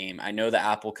this game. I know the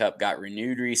Apple Cup got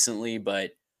renewed recently,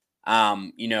 but,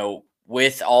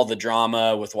 with all the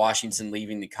drama, with Washington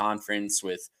leaving the conference,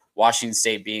 with Washington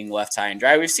State being left high and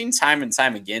dry, we've seen time and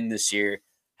time again this year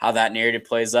how that narrative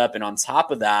plays up. And on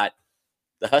top of that,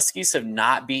 the Huskies have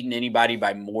not beaten anybody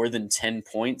by more than 10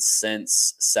 points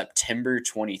since September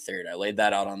 23rd. I laid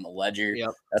that out on the ledger. Yep.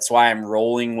 That's why I'm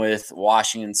rolling with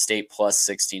Washington State plus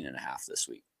 16.5 this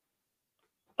week.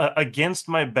 Against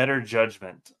my better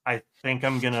judgment, I think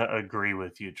I'm going to agree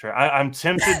with you, Trey. I'm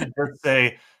tempted to just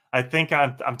say, I'm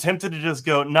tempted to just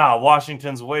go, nah,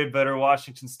 Washington's way better.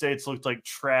 Washington State's looked like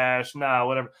trash. Nah,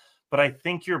 whatever. But I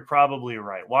think you're probably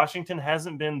right. Washington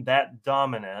hasn't been that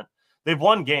dominant. They've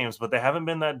won games, but they haven't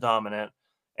been that dominant.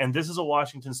 And this is a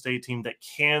Washington State team that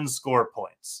can score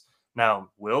points.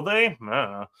 Now, will they?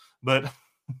 No, but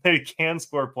they can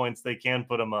score points. They can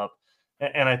put them up.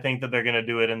 And I think that they're going to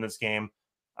do it in this game.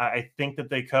 I think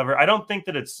that they cover. I don't think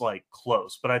that it's like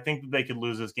close, but I think that they could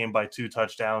lose this game by 2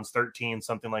 touchdowns, 13,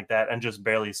 something like that, and just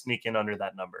barely sneak in under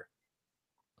that number.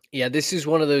 Yeah, this is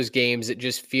one of those games that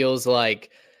just feels like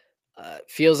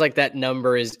that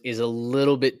number is a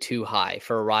little bit too high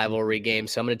for a rivalry game.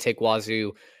 So I'm going to take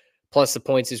Wazoo plus the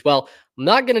points as well. I'm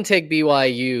not going to take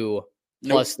BYU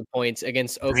plus the points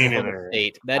against Oklahoma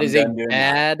State. That is a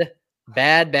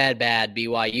bad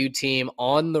BYU team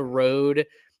on the road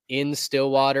in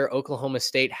Stillwater. Oklahoma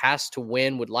State has to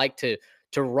win, would like to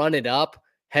run it up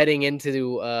heading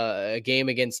into a game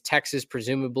against Texas,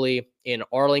 presumably in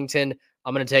Arlington.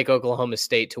 I'm going to take Oklahoma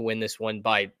State to win this one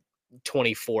by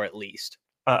 24 at least.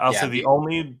 I'll say the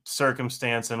only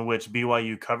circumstance in which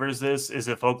BYU covers this is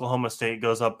if Oklahoma State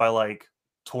goes up by like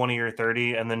 20 or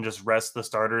 30 and then just rest the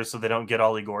starters so they don't get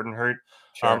Ollie Gordon hurt.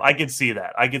 Sure. I could see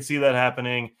that. I could see that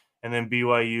happening, and then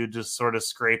BYU just sort of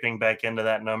scraping back into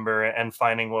that number and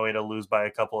finding a way to lose by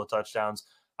a couple of touchdowns.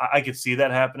 I could see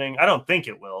that happening. I don't think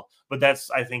it will, but that's,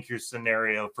 I think, your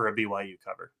scenario for a BYU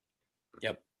cover.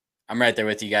 Yep. I'm right there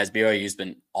with you guys. BYU's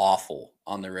been awful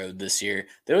on the road this year.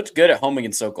 They looked good at home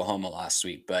against Oklahoma last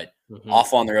week, but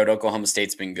awful on the road. Oklahoma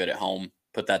State's been good at home.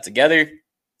 Put that together,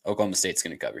 Oklahoma State's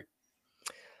going to cover.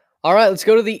 All right, let's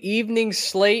go to the evening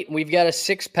slate. We've got a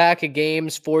 6-pack of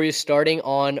games for you starting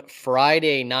on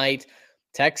Friday night.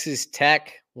 Texas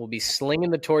Tech will be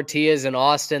slinging the tortillas in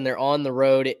Austin. They're on the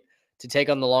road to take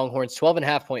on the Longhorns.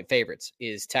 12.5 point favorites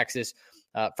is Texas.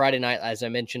 Friday night, as I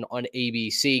mentioned, on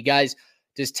ABC. Guys,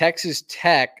 does Texas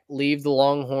Tech leave the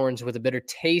Longhorns with a bitter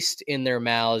taste in their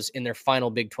mouths in their final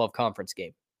Big 12 conference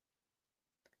game?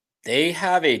 They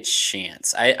have a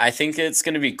chance. I think it's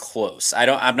going to be close.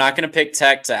 I'm not going to pick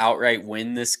Tech to outright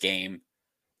win this game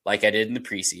like I did in the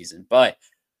preseason, but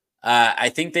I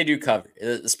think they do cover.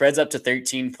 The spread's up to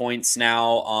 13 points now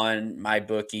on my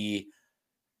bookie.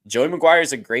 Joey McGuire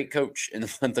is a great coach in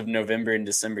the month of November and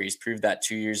December. He's proved that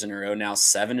 2 years in a row now,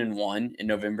 7-1 in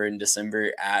November and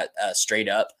December at straight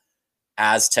up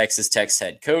as Texas Tech's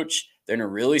head coach. They're in a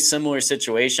really similar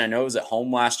situation. I know it was at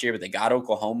home last year, but they got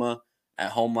Oklahoma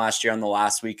at home last year on the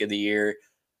last week of the year.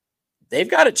 They've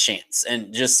got a chance,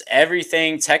 and just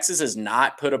everything. Texas has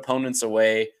not put opponents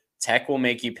away. Tech will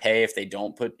make you pay if you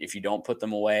don't put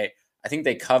them away. I think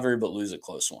they cover but lose a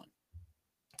close one.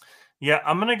 Yeah,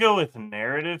 I'm going to go with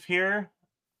narrative here.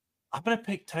 I'm going to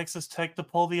pick Texas Tech to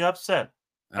pull the upset.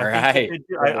 All right.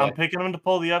 I'm picking them to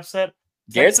pull the upset.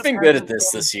 Garrett's been good at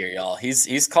this year, y'all.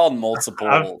 He's called multiple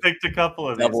I've picked a couple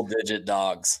of double-digit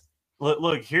dogs.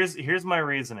 Look, here's my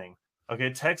reasoning. Okay,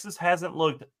 Texas hasn't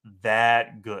looked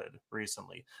that good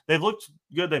recently. They've looked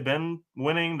good. They've been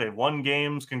winning. They've won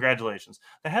games. Congratulations.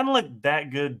 They haven't looked that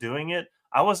good doing it.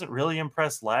 I wasn't really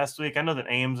impressed last week. I know that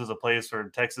Ames is a place where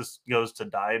Texas goes to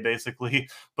die, basically,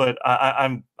 but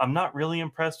I'm not really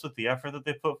impressed with the effort that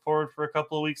they put forward for a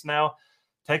couple of weeks now.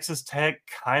 Texas Tech,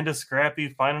 kind of scrappy,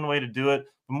 finding a way to do it.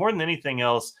 But more than anything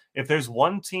else, if there's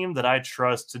one team that I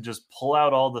trust to just pull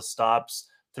out all the stops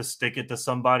to stick it to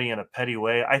somebody in a petty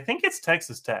way, I think it's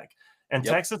Texas Tech. And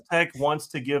Texas Tech wants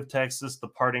to give Texas the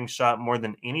parting shot more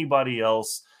than anybody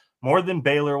else, more than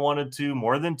Baylor wanted to,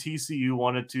 more than TCU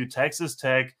wanted to. Texas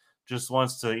Tech just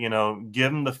wants to,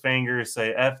 give them the finger,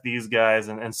 say F these guys,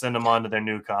 and send them on to their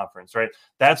new conference, right?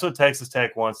 That's what Texas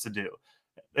Tech wants to do.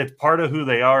 It's part of who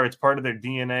they are. It's part of their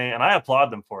DNA, and I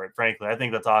applaud them for it, frankly. I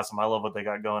think that's awesome. I love what they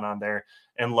got going on there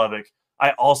in Lubbock.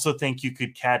 I also think you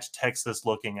could catch Texas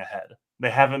looking ahead. They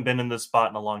haven't been in this spot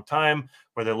in a long time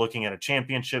where they're looking at a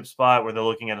championship spot, where they're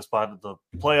looking at a spot at the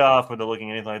playoff, where they're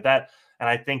looking at anything like that. And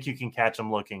I think you can catch them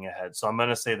looking ahead. So I'm going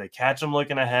to say they catch them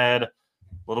looking ahead, a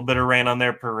little bit of rain on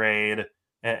their parade.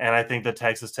 And I think that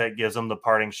Texas Tech gives them the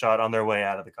parting shot on their way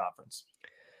out of the conference.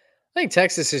 I think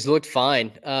Texas has looked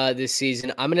fine this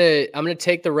season. I'm gonna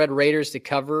take the Red Raiders to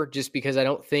cover just because I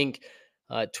don't think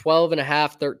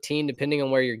 12.5, 13, depending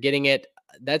on where you're getting it.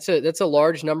 That's a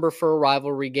large number for a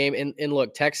rivalry game. And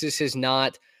look, Texas has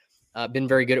not been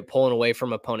very good at pulling away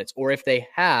from opponents, or if they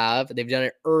have, they've done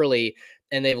it early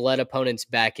and they've let opponents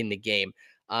back in the game.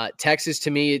 Texas,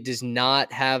 to me, it does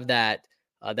not have that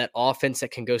offense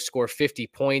that can go score 50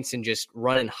 points and just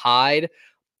run and hide.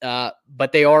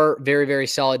 But they are very, very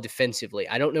solid defensively.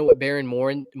 I don't know what Baron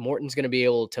Morton's going to be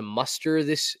able to muster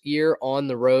this year on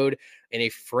the road in a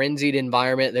frenzied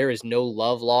environment. There is no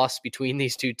love lost between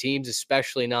these two teams,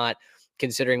 especially not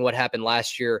considering what happened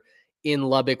last year in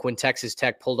Lubbock when Texas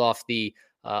Tech pulled off the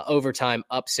overtime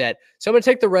upset. So I'm going to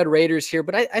take the Red Raiders here,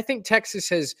 but I think Texas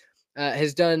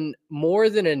has done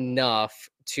more than enough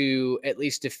to at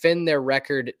least defend their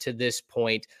record to this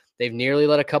point. They've nearly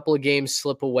let a couple of games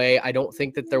slip away. I don't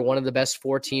think that they're one of the best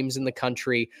 4 teams in the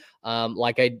country,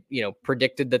 like I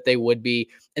predicted that they would be,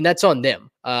 and that's on them.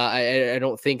 I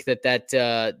don't think that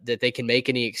they can make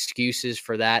any excuses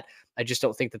for that. I just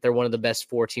don't think that they're one of the best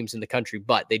 4 teams in the country,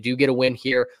 but they do get a win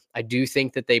here. I do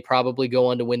think that they probably go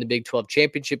on to win the Big 12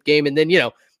 championship game, and then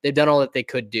they've done all that they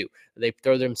could do. They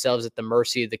throw themselves at the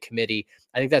mercy of the committee.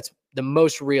 I think that's the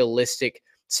most realistic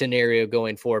scenario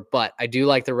going forward, but I do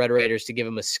like the Red Raiders to give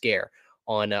them a scare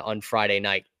on Friday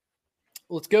night.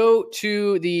 Let's go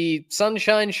to the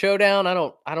Sunshine Showdown. I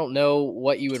don't know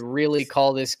what you would really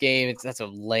call this game. That's a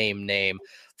lame name.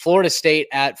 Florida State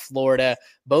at Florida.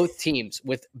 Both teams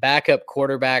with backup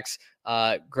quarterbacks.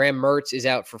 Graham Mertz is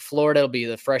out for Florida. It'll be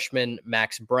the freshman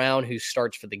Max Brown who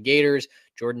starts for the Gators.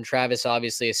 Jordan Travis,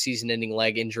 obviously a season-ending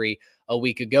leg injury a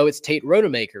week ago. It's Tate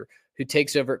Rodemaker who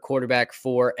takes over at quarterback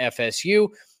for FSU.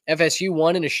 FSU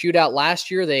won in a shootout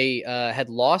last year. They had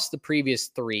lost the previous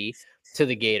 3 to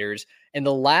the Gators. And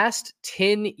the last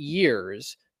 10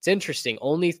 years, it's interesting,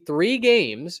 only 3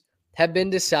 games have been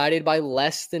decided by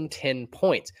less than 10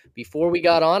 points. Before we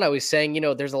got on, I was saying,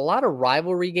 there's a lot of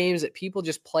rivalry games that people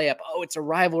just play up. Oh, it's a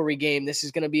rivalry game. This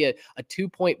is going to be a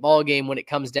 2-point ball game when it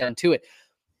comes down to it.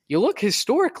 You look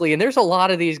historically, and there's a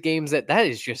lot of these games that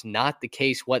is just not the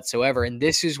case whatsoever. And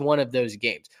this is one of those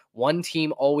games. One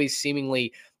team always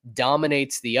seemingly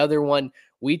dominates the other one.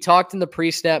 We talked in the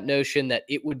pre-snap notion that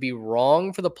it would be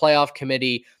wrong for the playoff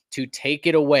committee to take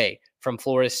it away from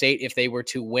Florida State if they were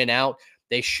to win out.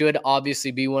 They should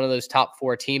obviously be one of those top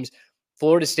 4 teams.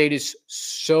 Florida State is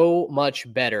so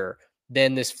much better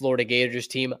than this Florida Gators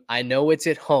team. I know it's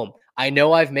at home. I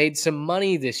know I've made some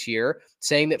money this year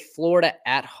saying that Florida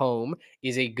at home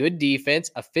is a good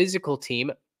defense, a physical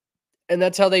team, and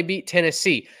that's how they beat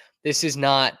Tennessee.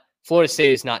 Florida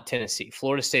State is not Tennessee.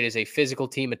 Florida State is a physical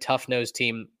team, a tough-nosed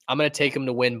team. I'm going to take them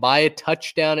to win by a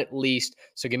touchdown at least,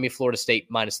 so give me Florida State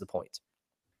minus the points.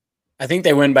 I think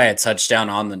they win by a touchdown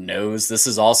on the nose. This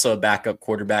is also a backup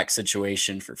quarterback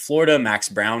situation for Florida. Max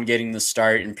Brown getting the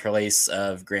start in place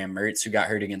of Graham Mertz, who got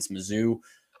hurt against Mizzou.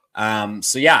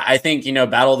 So yeah, I think,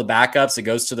 battle of the backups. It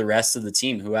goes to the rest of the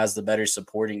team who has the better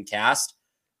supporting cast.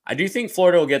 I do think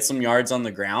Florida will get some yards on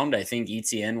the ground. I think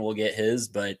ETN will get his,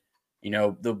 but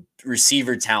the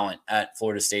receiver talent at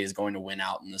Florida State is going to win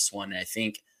out in this one. And I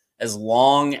think as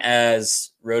long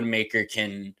as Rodemaker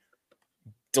can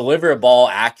deliver a ball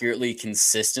accurately,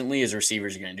 consistently, his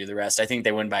receivers are going to do the rest. I think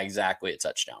they win by exactly a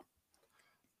touchdown.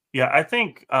 Yeah, I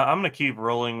think I'm going to keep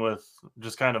rolling with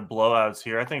just kind of blowouts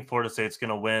here. I think Florida State's going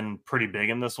to win pretty big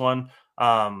in this one.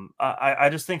 I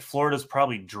just think Florida's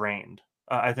probably drained.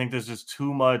 I think there's just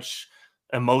too much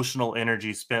emotional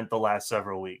energy spent the last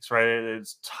several weeks, right?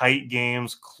 It's tight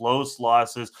games, close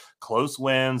losses, close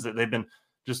wins that they've been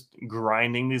just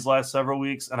grinding these last several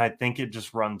weeks, and I think it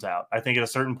just runs out. I think at a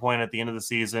certain point at the end of the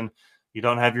season, you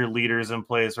don't have your leaders in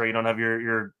place, right? You don't have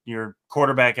your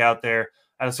quarterback out there.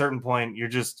 At a certain point, you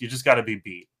just got to be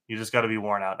beat. You just got to be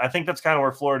worn out. I think that's kind of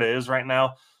where Florida is right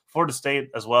now. Florida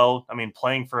State as well. I mean,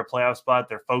 playing for a playoff spot,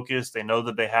 they're focused. They know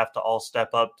that they have to all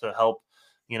step up to help,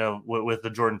 with the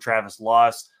Jordan Travis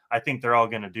loss. I think they're all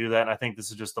going to do that, and I think this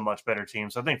is just a much better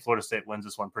team. So I think Florida State wins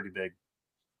this one pretty big.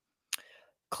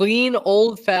 Clean,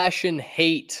 old-fashioned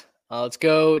hate. Let's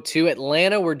go to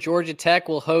Atlanta, where Georgia Tech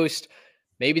will host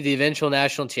maybe the eventual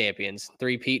national champions,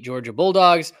 three-peat Georgia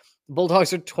Bulldogs. The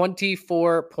Bulldogs are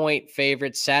 24-point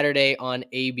favorites Saturday on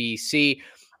ABC.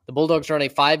 The Bulldogs are on a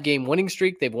 5-game winning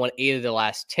streak. They've won 8 of the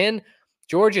last 10.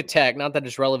 Georgia Tech, not that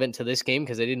it's relevant to this game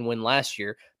because they didn't win last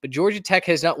year, but Georgia Tech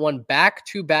has not won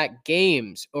back-to-back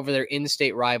games over their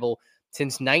in-state rival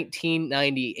since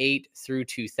 1998 through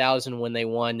 2000 when they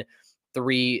won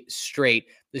 3 straight.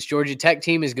 This Georgia Tech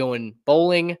team is going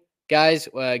bowling, guys.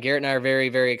 Garrett and I are very,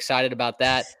 very excited about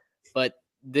that, but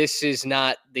this is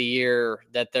not the year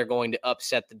that they're going to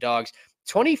upset the Dogs.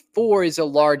 24 is a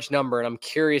large number, and I'm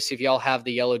curious if y'all have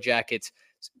the Yellow Jackets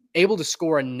able to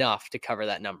score enough to cover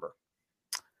that number.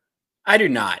 I do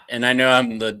not, and I know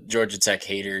I'm the Georgia Tech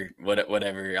hater,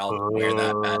 whatever. I'll wear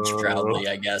that badge proudly,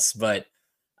 I guess. But,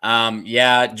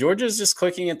 Georgia's just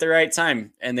clicking at the right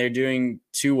time, and they're doing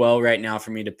too well right now for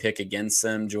me to pick against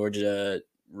them. Georgia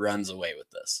runs away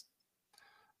with this.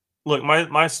 Look, my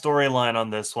storyline on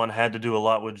this one had to do a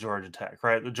lot with Georgia Tech,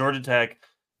 right? The Georgia Tech,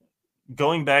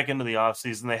 going back into the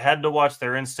offseason, they had to watch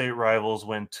their in-state rivals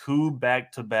win 2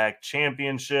 back-to-back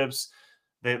championships.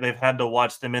 They've had to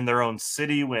watch them in their own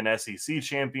city win SEC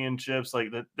championships. Like,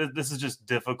 this is just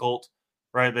difficult,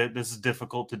 right? This is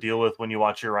difficult to deal with when you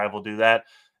watch your rival do that.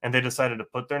 And they decided to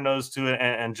put their nose to it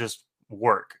and just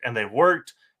work. And they've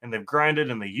worked, and they've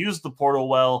grinded, and they used the portal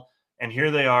well. And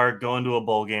here they are going to a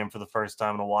bowl game for the first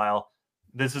time in a while.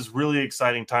 This is really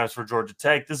exciting times for Georgia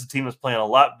Tech. This is a team that's playing a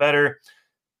lot better,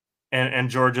 and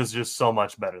Georgia's just so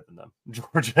much better than them.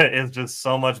 Georgia is just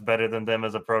so much better than them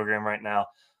as a program right now.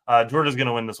 Georgia's going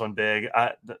to win this one big.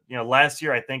 Last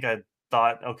year I think I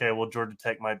thought, okay, well, Georgia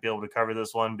Tech might be able to cover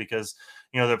this one because,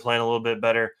 they're playing a little bit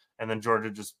better, and then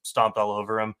Georgia just stomped all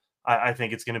over them. I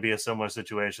think it's going to be a similar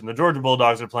situation. The Georgia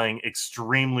Bulldogs are playing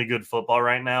extremely good football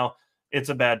right now. It's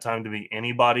a bad time to be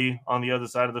anybody on the other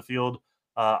side of the field.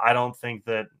 I don't think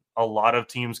that a lot of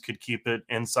teams could keep it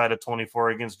inside of 24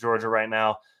 against Georgia right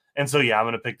now. And so, I'm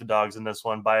going to pick the Dogs in this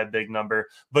one by a big number.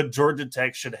 But Georgia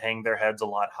Tech should hang their heads a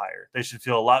lot higher. They should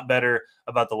feel a lot better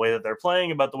about the way that they're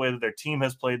playing, about the way that their team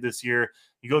has played this year.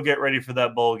 You go get ready for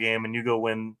that bowl game, and you go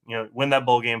win that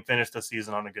bowl game, finish the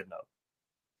season on a good note.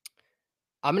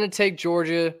 I'm going to take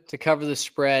Georgia to cover the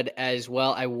spread as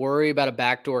well. I worry about a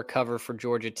backdoor cover for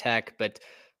Georgia Tech, but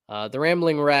the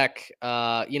Rambling Wreck,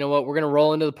 you know what? We're going to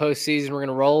roll into the postseason. We're going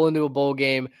to roll into a bowl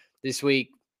game this week.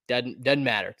 Doesn't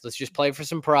matter. Let's just play for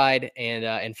some pride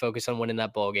and focus on winning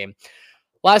that bowl game.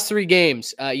 Last 3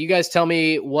 games. You guys tell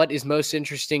me what is most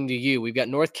interesting to you. We've got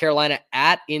North Carolina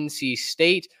at NC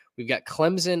State. We've got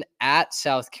Clemson at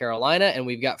South Carolina, and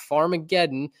we've got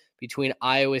Farmageddon between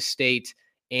Iowa State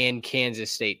and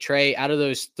Kansas State. Trey, out of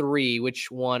those 3,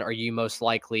 which one are you most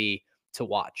likely to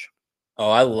watch? Oh,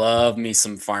 I love me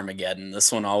some Farmageddon.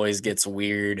 This one always gets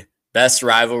weird. Best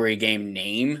rivalry game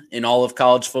name in all of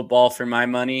college football for my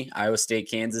money. Iowa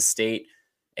State, Kansas State.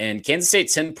 And Kansas State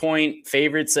 10-point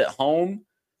favorites at home.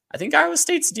 I think Iowa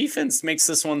State's defense makes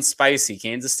this one spicy.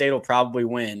 Kansas State will probably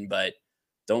win, but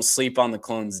don't sleep on the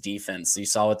Clones' defense. You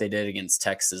saw what they did against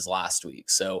Texas last week.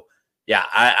 So,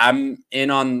 I'm in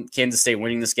on Kansas State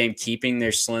winning this game, keeping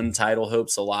their slim title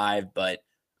hopes alive, but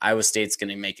Iowa State's going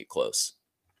to make it close.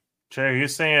 Jay, are you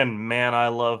saying, man, I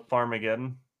love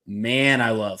Farmageddon? Man,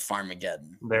 I love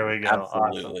Farmageddon. There we go.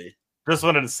 Absolutely. Awesome. Just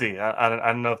wanted to see. I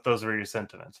don't know if those were your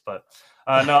sentiments, but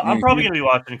no, I'm probably going to be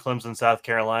watching Clemson, South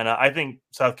Carolina. I think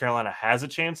South Carolina has a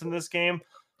chance in this game.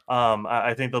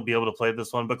 I think they'll be able to play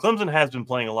this one, but Clemson has been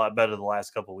playing a lot better the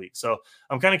last couple of weeks. So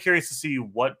I'm kind of curious to see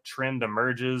what trend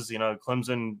emerges.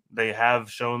 Clemson, they have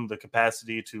shown the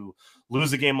capacity to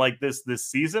lose a game like this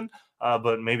season,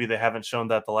 but maybe they haven't shown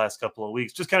that the last couple of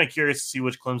weeks. Just kind of curious to see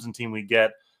which Clemson team we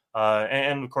get.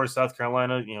 And of course, South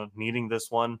Carolina, needing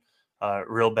this one.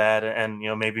 real bad, and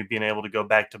maybe being able to go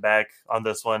back to back on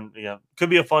this one, could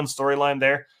be a fun storyline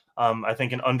there. I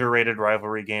think an underrated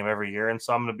rivalry game every year, and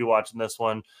so I'm going to be watching this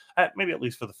one maybe at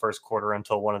least for the first quarter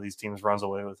until one of these teams runs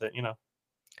away with it.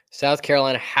 South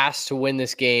Carolina has to win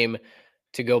this game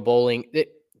to go bowling.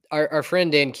 Our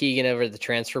friend Dan Keegan over at the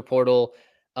transfer portal,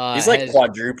 he's like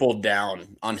quadrupled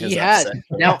down on his upset.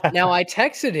 Now I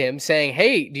texted him saying,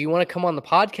 "Hey, do you want to come on the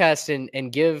podcast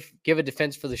and give a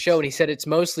defense for the show?" And he said it's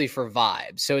mostly for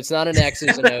vibes, so it's not an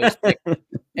X's and O's pick.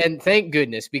 And thank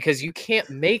goodness, because you can't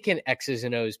make an X's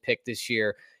and O's pick this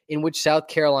year in which South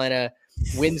Carolina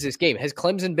wins this game. Has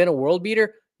Clemson been a world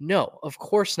beater? No, of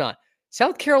course not.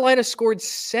 South Carolina scored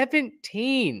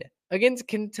 17 against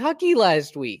Kentucky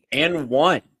last week and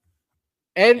won.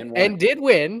 And did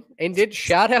win, and did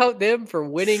shout out them for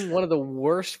winning one of the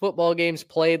worst football games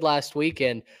played last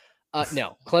weekend.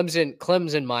 No,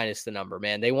 Clemson minus the number,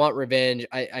 man. They want revenge.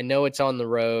 I know it's on the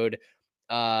road,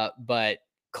 but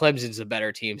Clemson's the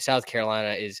better team. South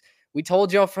Carolina is. We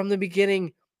told y'all from the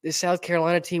beginning this South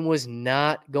Carolina team was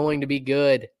not going to be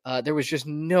good. There was just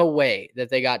no way that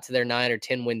they got to their 9 or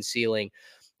 10 win ceiling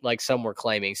like some were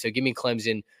claiming. So give me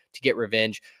Clemson to get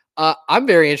revenge. I'm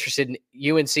very interested in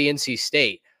UNC, NC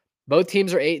State. Both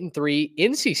teams are 8-3.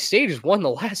 NC State has won the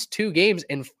last 2 games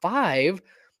and 5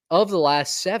 of the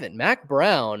last 7. Mac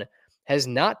Brown has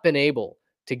not been able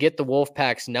to get the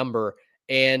Wolfpack's number.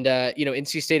 And,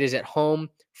 NC State is at home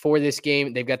for this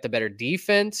game. They've got the better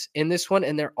defense in this one,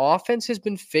 and their offense has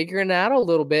been figuring it out a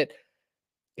little bit.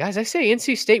 Guys, I say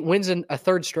NC State wins a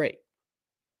third straight.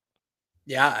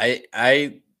 Yeah,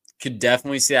 I could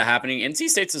definitely see that happening. NC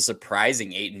State's a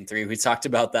surprising 8-3. We talked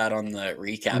about that on the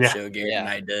recap show, Garrett and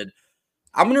I did.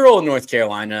 I'm going to roll with North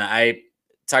Carolina. I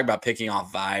talk about picking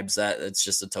off vibes. That's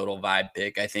just a total vibe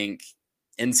pick. I think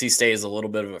NC State is a little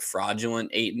bit of a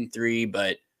fraudulent 8-3,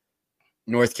 but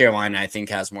North Carolina, I think,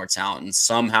 has more talent and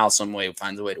somehow, some way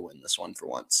finds a way to win this one for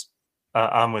once.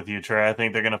 I'm with you, Trey. I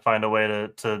think they're going to find a way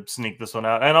to sneak this one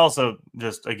out. And also,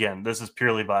 just again, this is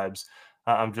purely vibes.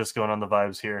 I'm just going on the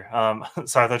vibes here.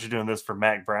 Sorry, I thought you were doing this for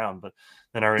Mac Brown, but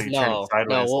then I already turned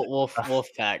sideways. No,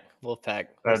 Wolfpack.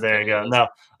 There you go. No,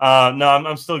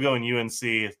 I'm still going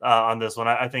UNC on this one.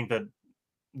 I think that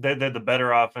they're the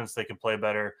better offense. They can play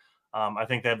better. I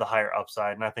think they have the higher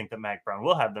upside, and I think that Mac Brown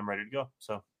will have them ready to go.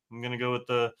 So I'm gonna go with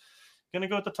the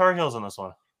Tar Heels on this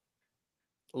one.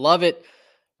 Love it.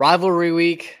 Rivalry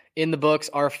week in the books.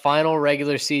 Our final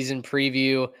regular season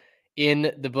preview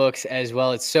in the books as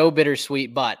well. It's so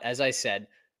bittersweet, but as I said,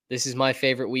 this is my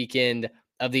favorite weekend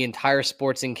of the entire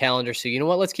sportsing calendar. So you know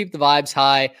what? Let's keep the vibes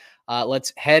high.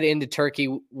 Let's head into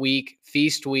Turkey week,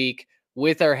 feast week,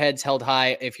 with our heads held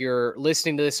high. If you're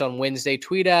listening to this on Wednesday,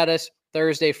 tweet at us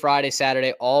Thursday, Friday,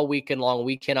 Saturday, all weekend long.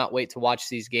 We cannot wait to watch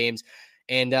these games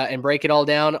and break it all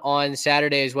down on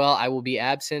Saturday as well. I will be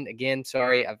absent again.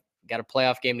 Sorry, I've got a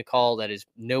playoff game to call that is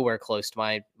nowhere close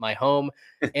to my home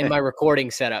and my recording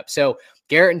setup. So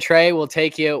Garrett and Trey will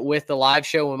take you with the live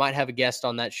show. We might have a guest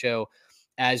on that show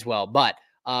as well. But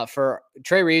for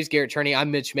Trey Reeves, Garrett Turney,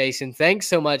 I'm Mitch Mason. Thanks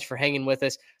so much for hanging with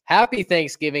us. Happy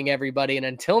Thanksgiving, everybody. And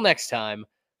until next time,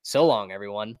 so long,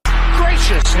 everyone.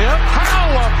 Gracious him.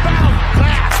 How about